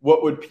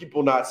 what would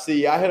people not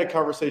see? I had a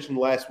conversation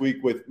last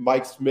week with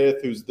Mike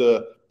Smith, who's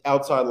the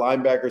outside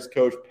linebackers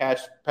coach,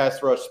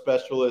 pass rush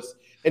specialist,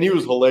 and he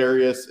was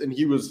hilarious and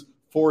he was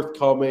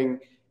forthcoming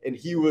and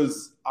he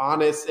was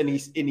honest and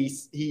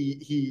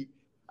he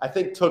I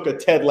think took a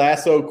Ted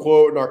Lasso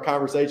quote in our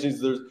conversations.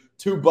 There's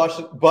 2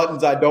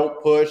 buttons I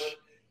don't push.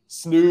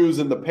 Snooze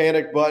and the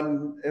panic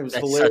button. It was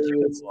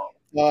hilarious.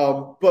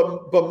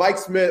 But Mike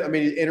Smith, I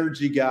mean,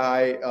 energy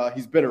guy.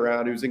 He's been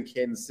around. He was in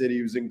Kansas City.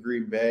 He was in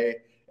Green Bay.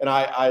 And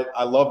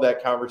I love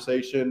that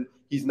conversation.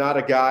 He's not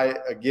a guy,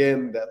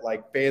 again, that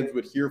like fans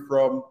would hear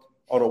from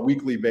on a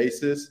weekly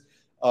basis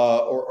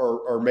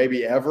or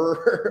maybe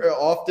ever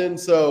often.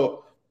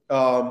 So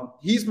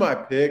he's my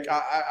pick.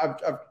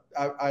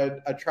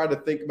 I try to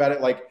think about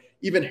it like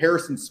even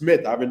Harrison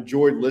Smith. I've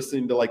enjoyed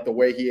listening to like the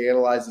way he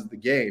analyzes the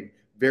game.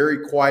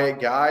 Very quiet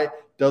guy,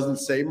 doesn't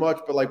say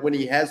much, but like when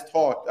he has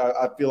talked,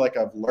 I feel like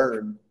I've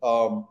learned.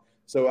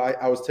 So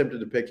I was tempted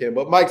to pick him,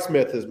 but Mike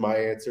Smith is my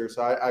answer.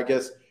 So I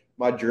guess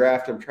my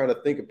draft, I'm trying to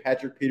think of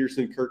Patrick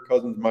Peterson, Kirk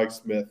Cousins, Mike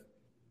Smith.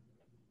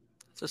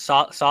 It's a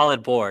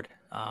solid board.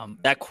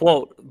 That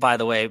quote, by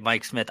the way,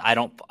 Mike Smith,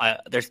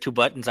 there's 2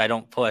 buttons I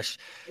don't push.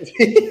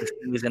 He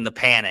was in the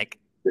panic.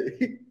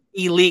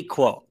 Elite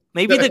quote.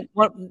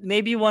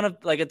 Maybe one of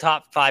like a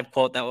top 5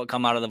 quote that will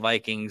come out of the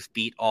Vikings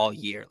beat all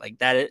year. Like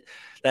that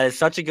is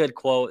such a good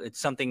quote. It's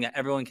something that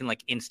everyone can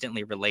like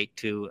instantly relate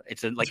to.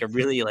 It's a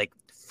really like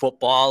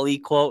football-y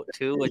quote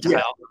too, which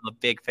I'm a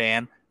big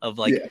fan of,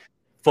 like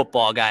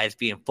football guys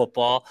being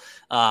football.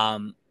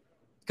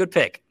 Good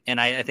pick. And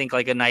I think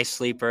like a nice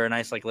sleeper, a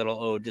nice like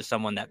little ode to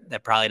someone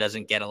that probably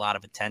doesn't get a lot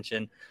of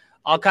attention.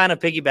 I'll kind of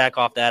piggyback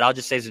off that. I'll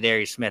just say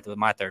Zadarius Smith with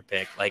my 3rd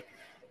pick. Like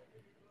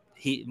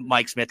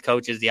Mike Smith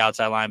coaches the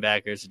outside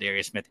linebackers.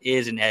 Zadarius Smith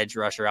is an edge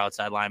rusher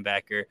outside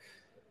linebacker.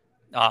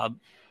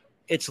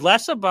 It's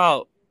less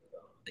about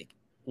like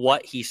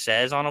what he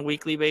says on a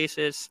weekly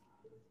basis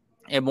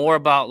and more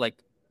about like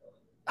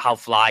how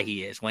fly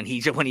he is when he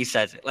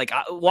says it. Like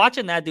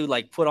watching that dude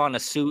like put on a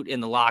suit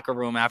in the locker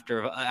room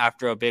after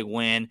a big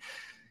win.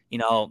 You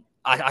know,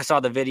 I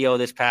saw the video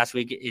this past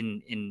week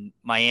in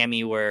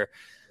Miami where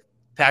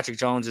Patrick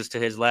Jones is to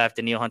his left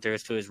and Neil Hunter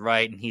is to his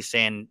right, and he's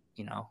saying,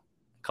 you know,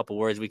 a couple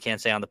words we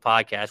can't say on the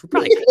podcast. We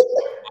probably could.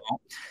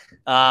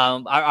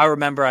 I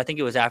remember, I think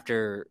it was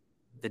after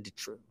the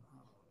Detroit.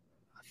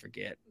 I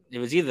forget. It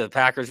was either the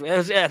Packers.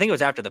 I think it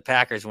was after the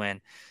Packers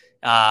win.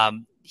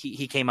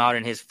 He came out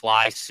in his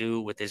fly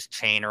suit with his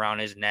chain around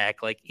his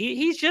neck. Like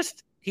I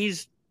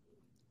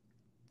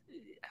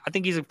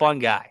think he's a fun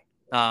guy.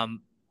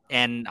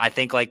 And I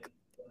think like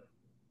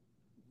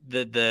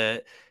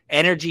the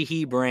energy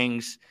he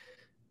brings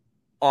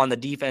on the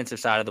defensive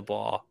side of the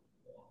ball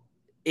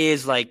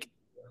is like,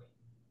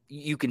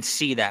 you can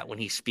see that when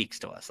he speaks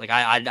to us. Like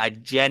I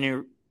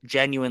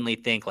genuinely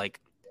think like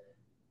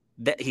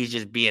that he's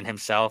just being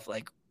himself,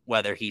 like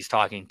whether he's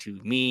talking to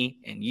me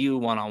and you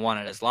one-on-one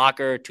at his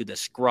locker, to the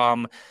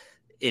scrum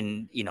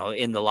in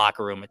the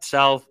locker room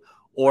itself,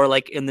 or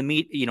like in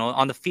the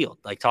on the field,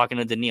 like talking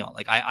to Daniil.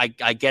 Like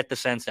I get the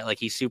sense that like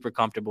he's super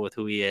comfortable with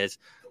who he is.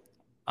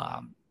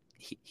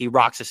 He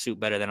rocks a suit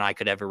better than I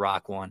could ever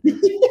rock one.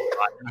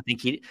 I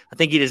think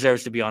he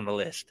deserves to be on the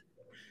list.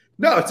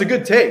 No, it's a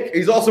good take.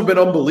 He's also been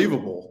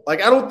unbelievable.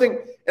 Like, I don't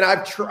think, and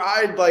I've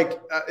tried,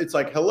 like, it's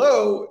like,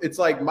 hello, it's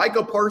like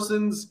Micah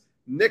Parsons,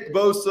 Nick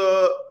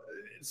Bosa.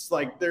 It's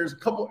like, there's a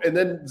couple, and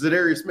then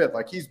Zadarius Smith.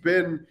 Like, he's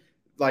been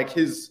like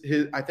his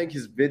I think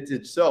his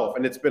vintage self,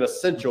 and it's been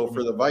essential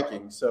for the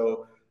Vikings.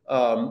 So,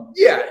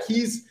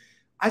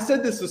 I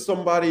said this to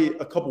somebody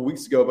a couple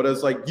weeks ago, but I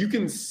was like, you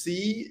can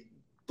see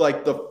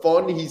like the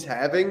fun he's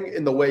having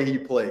in the way he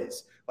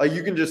plays. Like,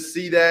 you can just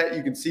see that.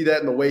 You can see that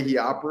in the way he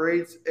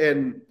operates.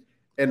 And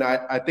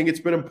I think it's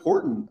been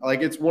important.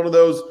 Like, it's one of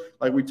those,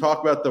 like, we talk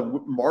about the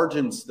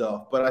margin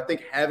stuff, but I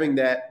think having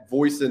that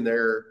voice in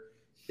there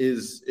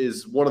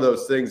is one of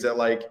those things that,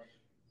 like,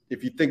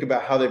 if you think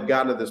about how they've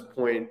gotten to this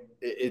point,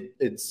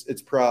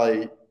 it's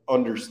probably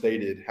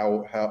understated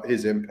how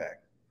his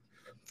impact.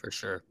 For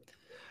sure.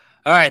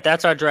 All right,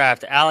 that's our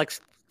draft.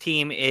 Alex's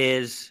team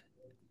is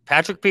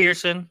Patrick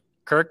Peterson,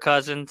 Kirk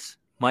Cousins,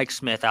 Mike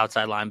Smith,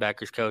 outside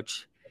linebackers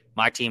coach.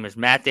 My team is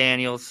Matt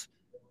Daniels,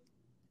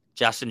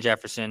 Justin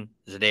Jefferson,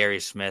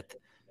 Zadarius Smith.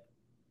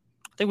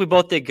 I think we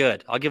both did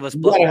good. I'll give us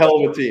both. What a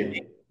hell of a team.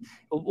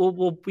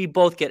 We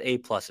both get A+.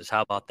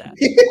 How about that?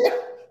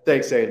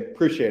 Thanks, Dane.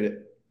 Appreciate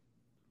it.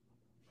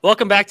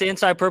 Welcome back to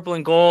Inside Purple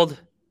and Gold.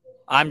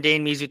 I'm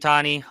Dane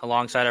Mizutani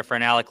alongside our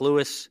friend Alec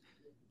Lewis.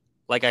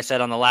 Like I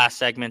said on the last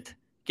segment,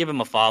 give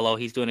him a follow.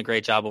 He's doing a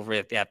great job over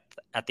at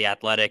the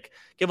Athletic.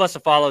 Give us a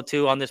follow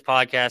too on this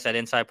podcast at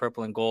Inside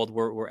Purple and Gold.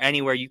 We're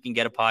anywhere you can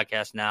get a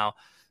podcast now.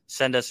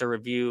 Send us a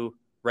review.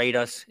 Rate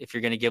us if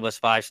you're going to give us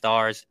 5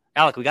 stars.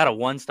 Alec, we got a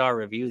 1-star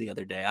review the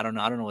other day. I don't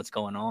know what's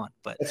going on,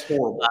 but that's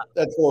horrible.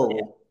 That's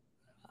horrible.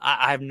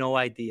 I have no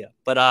idea.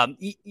 But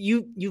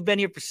you've been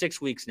here for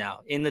 6 weeks now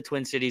in the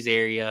Twin Cities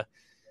area.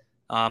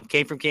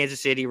 Came from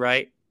Kansas City,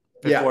 right?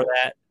 Before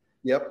that.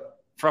 Yep.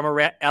 From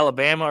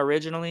Alabama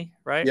originally,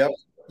 right? Yep.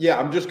 Yeah,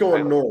 I'm just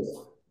going north.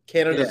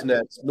 Canada's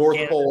next.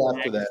 North Pole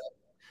after that.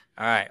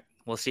 All right.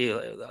 We'll see.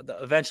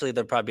 Eventually,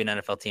 there'll probably be an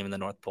NFL team in the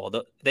North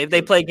Pole.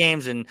 They play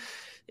games in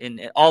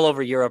all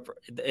over Europe.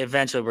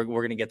 Eventually, we're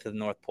going to get to the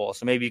North Pole.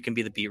 So maybe you can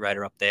be the beat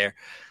writer up there.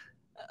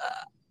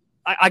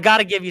 I got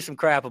to give you some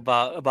crap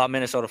about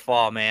Minnesota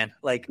fall, man.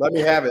 Like, let me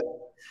have it.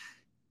 All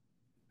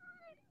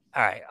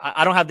right.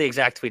 I don't have the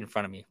exact tweet in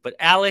front of me, but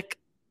Alec,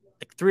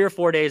 like 3 or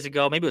 4 days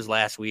ago, maybe it was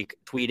last week,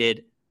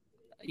 tweeted,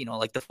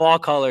 like the fall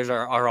colors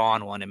are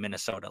on one in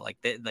Minnesota. Like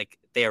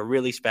they are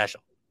really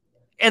special.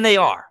 And they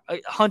are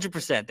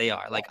 100%. They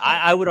are. Like,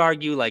 I would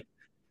argue, like,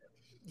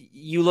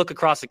 you look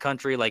across the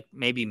country, like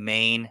maybe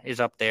Maine is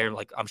up there.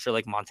 Like, I'm sure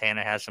like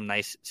Montana has some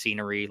nice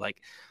scenery, like,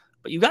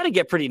 but you got to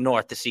get pretty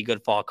north to see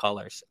good fall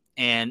colors,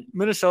 and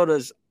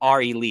Minnesota's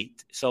are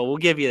elite. So we'll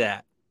give you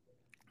that.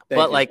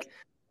 But like,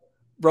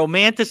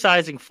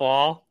 romanticizing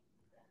fall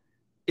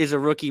is a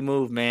rookie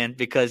move, man,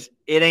 because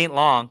it ain't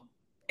long.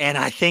 And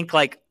I think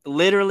like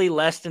literally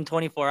less than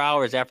 24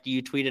 hours after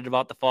you tweeted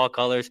about the fall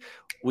colors,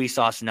 we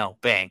saw snow.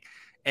 Bang.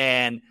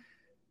 And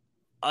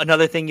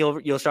another thing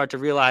you'll start to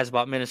realize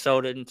about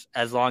Minnesotans,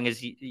 as long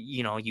as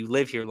you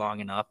live here long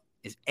enough,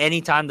 is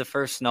anytime the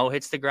first snow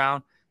hits the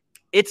ground,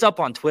 it's up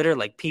on Twitter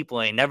like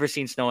people ain't never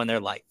seen snow in their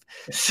life.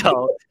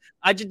 So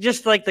I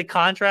just like the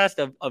contrast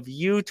of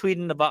you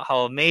tweeting about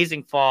how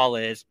amazing fall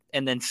is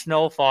and then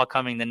snowfall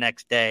coming the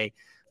next day.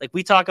 Like,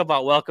 we talk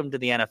about welcome to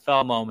the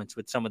NFL moments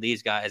with some of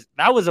these guys.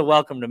 That was a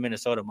welcome to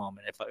Minnesota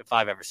moment if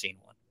I've ever seen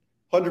one.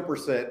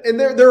 100%. And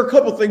there are a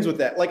couple things with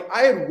that. Like,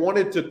 I had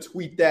wanted to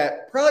tweet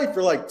that probably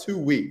for like 2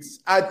 weeks.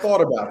 I'd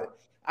thought about it.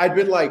 I'd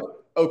been like,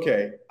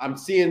 okay, I'm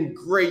seeing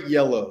great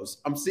yellows.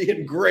 I'm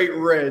seeing great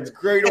reds,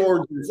 great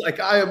oranges.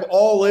 Like, I am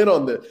all in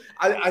on this.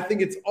 I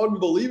think it's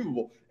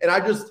unbelievable. And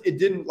it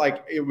didn't,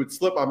 like, it would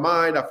slip my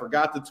mind. I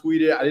forgot to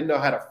tweet it. I didn't know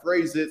how to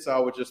phrase it. So I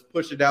would just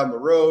push it down the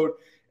road.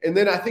 And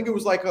then I think it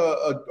was like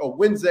a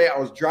Wednesday. I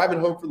was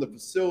driving home from the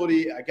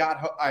facility.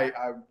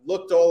 I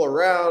looked all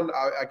around.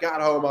 I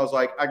got home. I was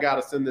like, I got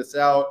to send this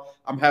out.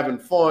 I'm having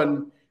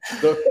fun.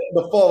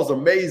 The fall's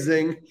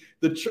amazing.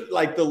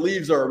 The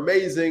leaves are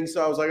amazing.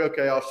 So I was like,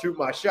 okay, I'll shoot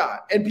my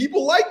shot. And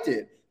people liked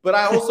it. But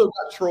I also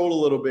got trolled a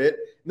little bit.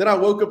 And then I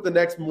woke up the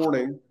next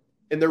morning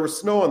and there was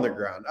snow on the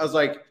ground. I was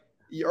like,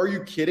 are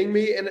you kidding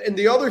me? And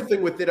the other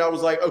thing with it, I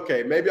was like,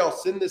 okay, maybe I'll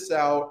send this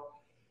out.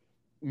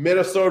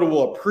 Minnesota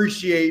will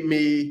appreciate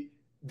me.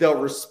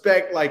 They'll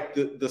respect, like,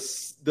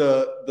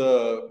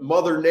 the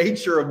mother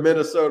nature of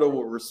Minnesota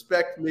will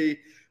respect me.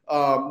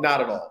 Not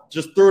at all.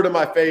 Just threw it in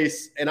my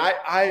face. And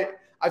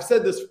I've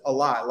said this a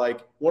lot. Like,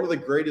 one of the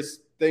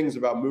greatest things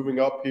about moving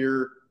up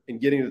here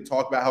and getting to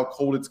talk about how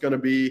cold it's going to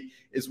be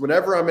is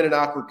whenever I'm in an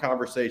awkward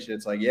conversation,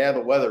 it's like, yeah,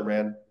 the weather,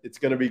 man, it's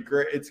going to be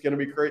great. It's going to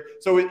be great.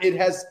 So it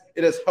has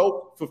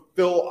helped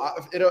fulfill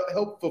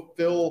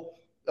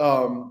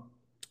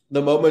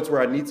the moments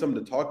where I need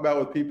something to talk about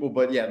with people.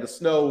 But yeah, the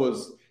snow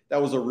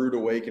that was a rude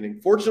awakening.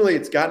 Fortunately,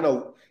 it's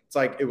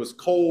like it was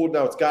cold.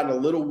 Now it's gotten a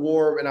little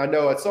warm. And I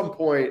know at some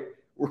point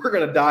we're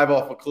going to dive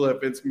off a cliff.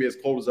 It's going to be as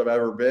cold as I've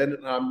ever been.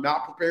 And I'm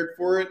not prepared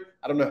for it.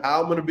 I don't know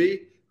how I'm going to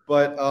be,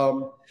 but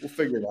we'll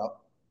figure it out.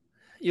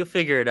 You'll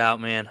figure it out,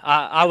 man.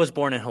 I was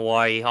born in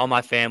Hawaii. All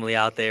my family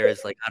out there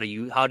is like, how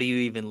do you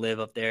even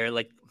live up there?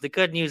 Like, the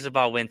good news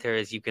about winter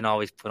is you can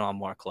always put on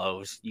more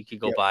clothes. You could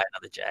go buy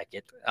another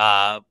jacket.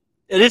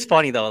 It is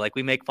funny though. Like,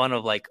 we make fun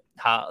of like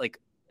how like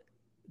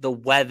the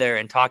weather,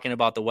 and talking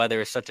about the weather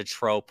is such a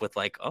trope with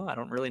like, oh, I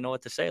don't really know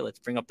what to say. Let's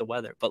bring up the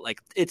weather. But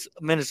like, it's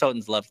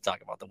Minnesotans love to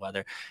talk about the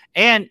weather,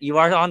 and you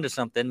are onto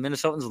something.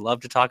 Minnesotans love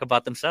to talk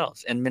about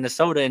themselves and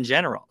Minnesota in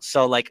general.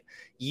 So like,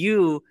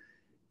 you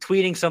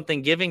tweeting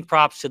something, giving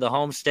props to the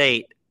home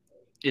state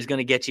is going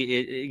to get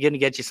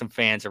you some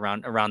fans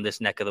around this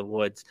neck of the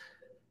woods.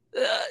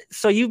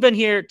 So you've been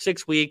here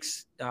 6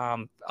 weeks.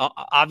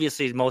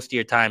 Obviously, most of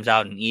your time's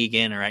out in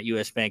Eagan or at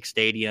US Bank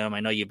Stadium. I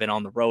know you've been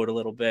on the road a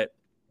little bit.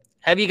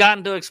 Have you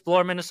gotten to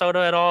explore Minnesota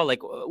at all? Like,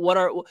 what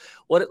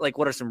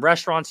are some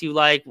restaurants you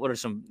like? What are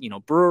some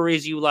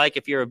breweries you like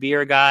if you're a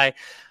beer guy?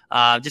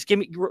 Just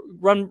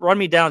run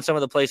me down some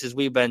of the places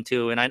we've been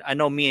to. And I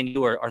know me and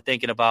you are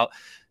thinking about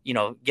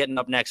getting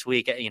up next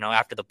week.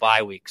 After the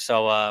bye week.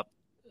 So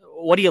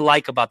what do you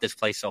like about this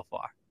place so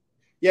far?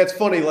 Yeah, it's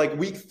funny. Like,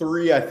 week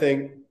 3, I'd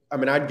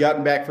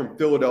gotten back from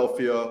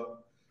Philadelphia.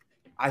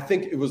 I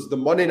think it was the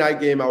Monday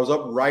night game. I was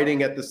up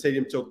writing at the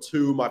stadium till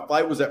 2. My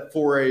flight was at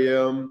 4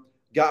 a.m.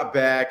 Got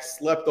back,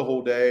 slept the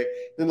whole day.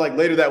 Then, like,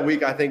 later that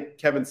week, I think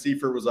Kevin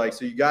Seifert was like,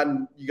 "So you got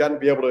to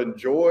be able to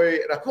enjoy."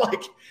 And I'm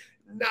like,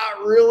 "Not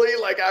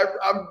really. Like,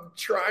 I'm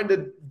trying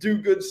to do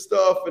good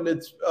stuff." And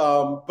it's,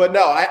 but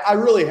no, I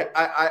really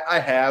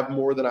have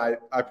more than I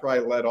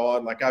probably let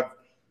on. Like,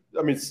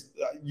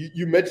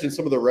 you mentioned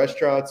some of the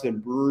restaurants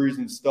and breweries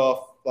and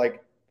stuff.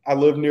 Like, I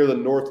live near the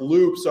North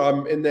Loop, so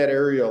I'm in that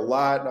area a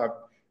lot.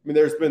 And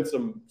there's been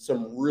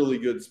some really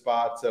good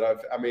spots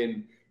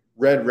that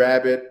Red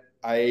Rabbit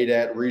I ate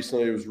at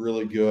recently. It was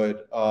really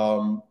good.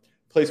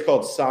 Place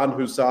called San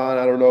Husan.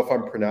 I don't know if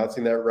I'm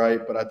pronouncing that right,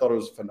 but I thought it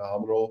was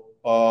phenomenal.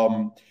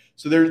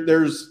 So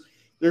there's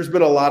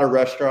been a lot of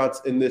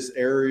restaurants in this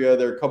area.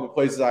 There are a couple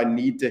places I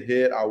need to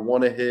hit. I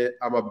want to hit.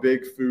 I'm a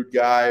big food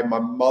guy. My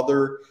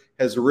mother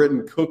has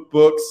written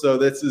cookbooks, so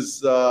this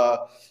is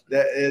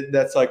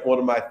that's like one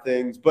of my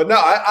things. But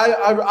no,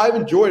 I've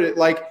enjoyed it.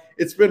 Like,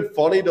 it's been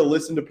funny to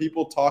listen to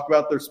people talk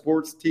about their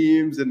sports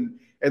teams and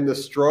the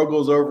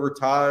struggles over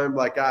time.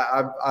 Like,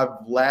 I've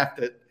laughed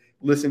at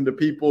listening to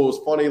people. It was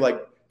funny.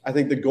 Like, I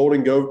think the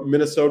Golden Goat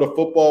Minnesota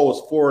football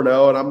was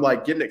 4-0, and I'm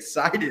like getting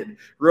excited,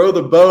 row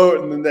the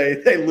boat, and then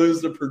they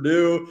lose to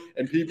Purdue,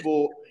 and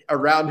people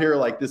around here are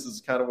like, this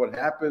is kind of what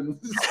happens.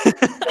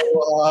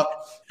 So,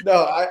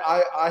 no,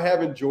 I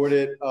have enjoyed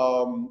it.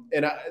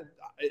 And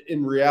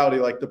in reality,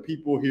 like, the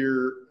people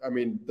here,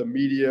 the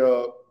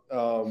media,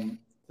 to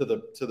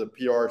the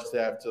PR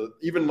staff, to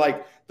even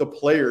like the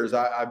players,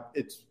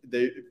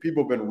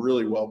 people have been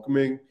really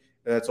welcoming,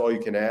 and that's all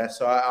you can ask.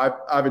 So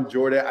I've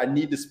enjoyed it. I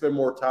need to spend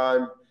more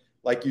time,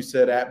 like you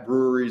said, at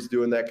breweries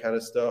doing that kind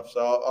of stuff. So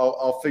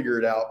I'll figure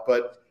it out.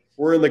 But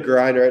we're in the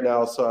grind right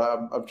now,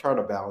 so I'm trying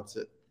to balance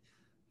it.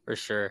 For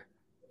sure.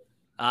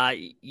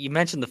 You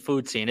mentioned the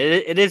food scene.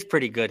 It is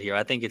pretty good here.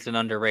 I think it's an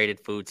underrated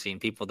food scene.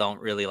 People don't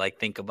really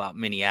think about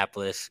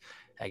Minneapolis.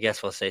 I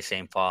guess we'll say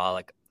St.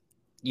 Paul.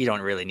 You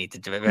don't really need to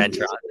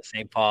venture out to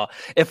St. Paul.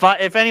 If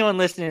anyone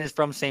listening is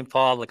from St.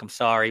 Paul, I'm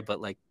sorry, but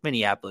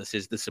Minneapolis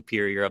is the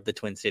superior of the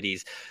Twin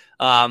Cities.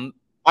 I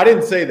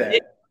didn't say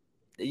that.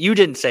 You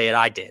didn't say it.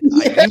 I did.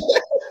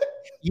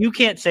 You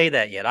can't say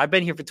that yet. I've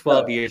been here for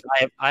 12 years.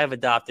 I have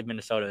adopted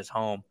Minnesota as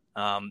home.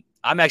 I'm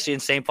actually in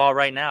St. Paul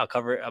right now,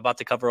 about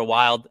to cover a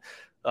Wild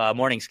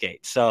morning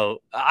skate.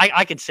 So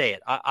I can say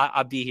it.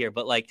 I'll be here.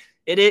 But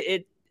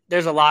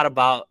there's a lot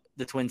about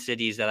the Twin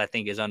Cities that I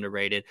think is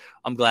underrated.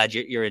 I'm glad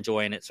you're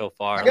enjoying it so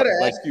far. I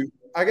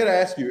gotta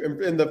ask you,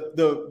 and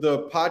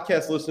the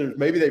podcast listeners,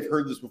 maybe they've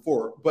heard this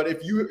before, but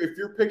if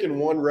you're picking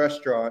one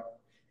restaurant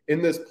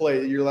in this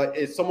place, you're like,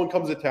 if someone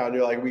comes to town,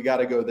 you're like, we got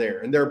to go there,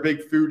 and they're a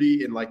big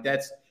foodie, and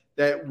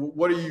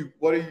what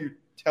are you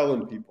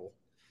telling people?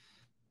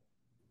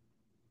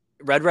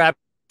 Red Rapid's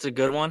a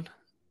good one,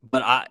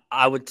 but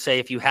I would say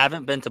if you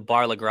haven't been to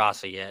Bar La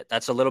Grassa yet,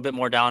 that's a little bit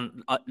more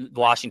down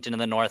Washington in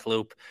the North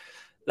Loop.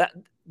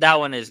 That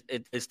one is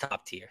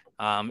top tier.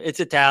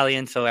 It's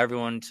Italian, so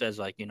everyone says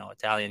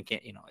Italian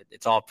can't,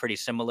 it's all pretty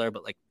similar,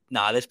 but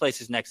this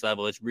place is next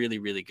level. It's really,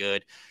 really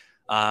good.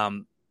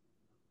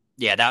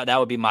 Yeah, that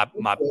would be my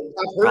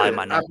probably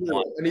my number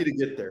one. I need to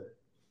get there.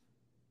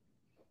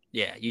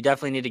 Yeah, you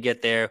definitely need to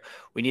get there.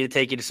 We need to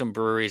take you to some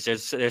breweries.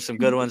 There's some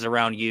good ones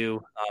around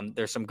you.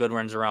 There's some good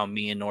ones around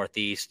me in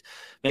Northeast.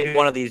 Maybe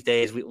one of these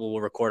days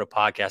we'll record a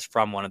podcast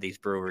from one of these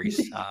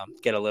breweries.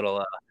 Get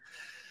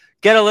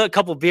a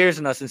couple beers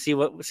in us and see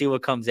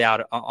what comes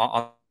out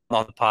on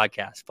the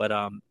podcast. But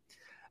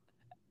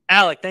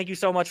Alec, thank you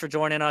so much for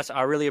joining us.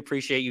 I really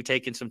appreciate you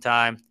taking some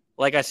time.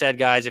 Like I said,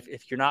 guys,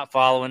 if you're not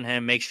following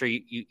him, make sure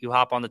you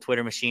hop on the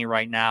Twitter machine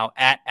right now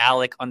at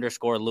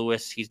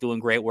Alec_Lewis. He's doing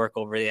great work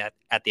over at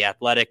The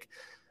Athletic.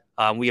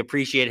 We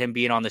appreciate him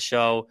being on the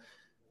show.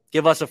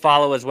 Give us a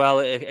follow as well.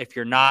 If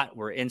you're not,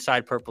 we're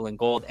Inside Purple and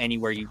Gold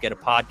anywhere you get a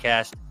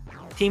podcast.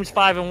 Team's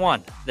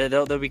 5-1.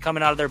 They'll be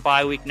coming out of their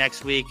bye week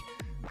next week.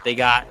 They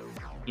got,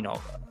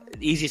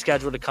 easy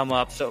schedule to come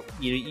up. So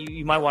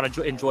you might want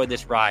to enjoy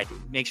this ride.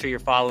 Make sure you're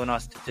following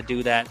us to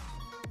do that.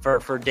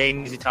 For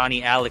Dane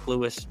Mizutani, Alec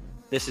Lewis,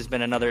 this has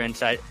been an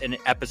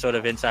episode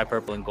of Inside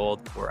Purple and Gold.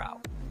 We're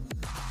out.